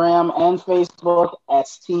Instagram and Facebook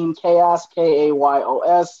as Team Chaos,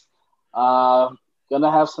 KAYOS.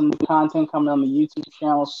 Gonna have some new content coming on the YouTube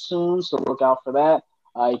channel soon, so look out for that.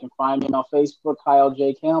 You can find me on Facebook, Kyle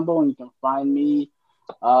J. Campbell, and you can find me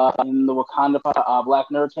in the Wakanda Black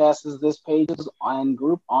Nerdcast is this pages and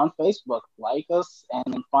group on Facebook. Like us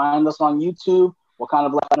and find us on YouTube.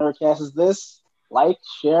 Wakanda Black Nerdcast is this. Like,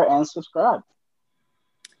 share, and subscribe.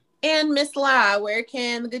 And Miss La, where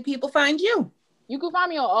can the good people find you? You can find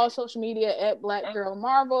me on all social media at Black Girl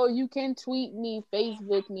Marvel. You can tweet me,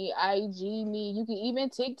 Facebook me, IG me. You can even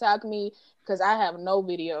TikTok me because I have no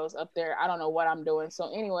videos up there. I don't know what I'm doing.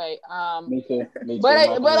 So anyway, me too. But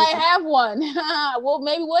I have one. Well,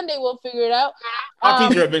 maybe one day we'll figure it out. I'll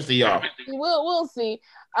teach you eventually, y'all. We'll see.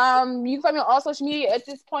 You can find me on all social media at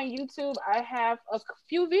this point. YouTube, I have a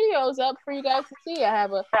few videos up for you guys to see. I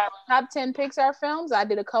have a top 10 Pixar films. I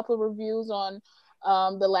did a couple of reviews on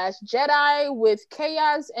The Last Jedi with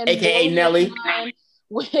Chaos and AKA Nelly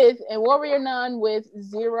Warrior Nun with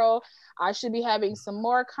Zero. I should be having some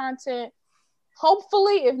more content.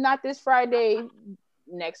 Hopefully, if not this Friday,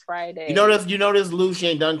 next Friday. You notice Lou, she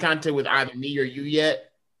ain't done content with either me or you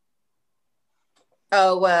yet.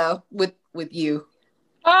 Oh well, with you.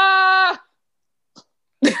 I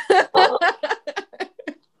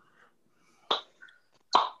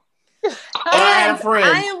had a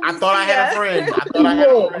friend. I thought I had a friend.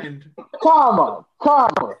 Karma.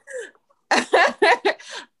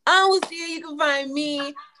 I'm Lucia. You can find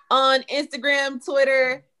me on Instagram,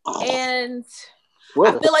 Twitter, and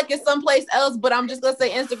I feel like it's someplace else, but I'm just gonna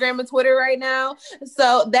say Instagram and Twitter right now.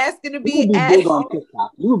 So that's gonna be big on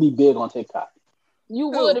TikTok. You would be big on TikTok. You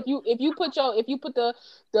would if you put the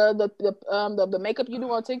makeup you do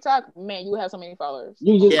on TikTok, man, you would have so many followers.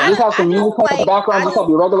 You just have some music in the background, just have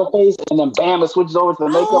your regular face, and then bam, it switches over to the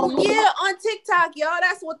makeup. Oh yeah, on TikTok, y'all.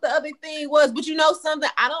 That's what the other thing was. But you know something,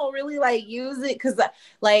 I don't really use it because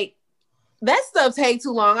like that stuff takes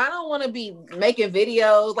too long. I don't want to be making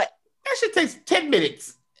videos like that. Shit takes 10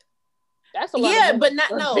 minutes. That's a lot. But not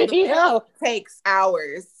no. The video takes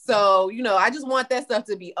hours. So I just want that stuff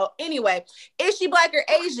to be. Oh, anyway, is she Black or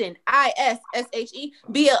Asian?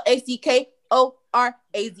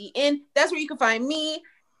 ISSHEBLACKORAZN. That's where you can find me,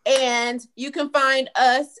 and you can find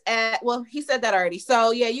us at. Well, he said that already. So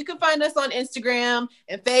yeah, you can find us on Instagram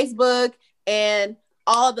and Facebook and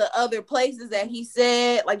all the other places that he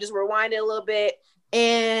said. Like just rewind it a little bit,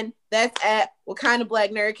 and that's at What Kind of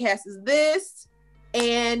Black Nerdcast Is This?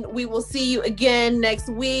 And we will see you again next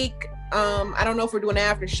week. I don't know if we're doing an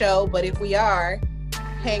after show, but if we are,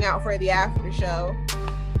 hang out for the after show.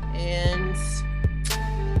 And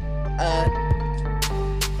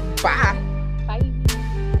bye. Bye.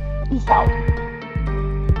 Peace out.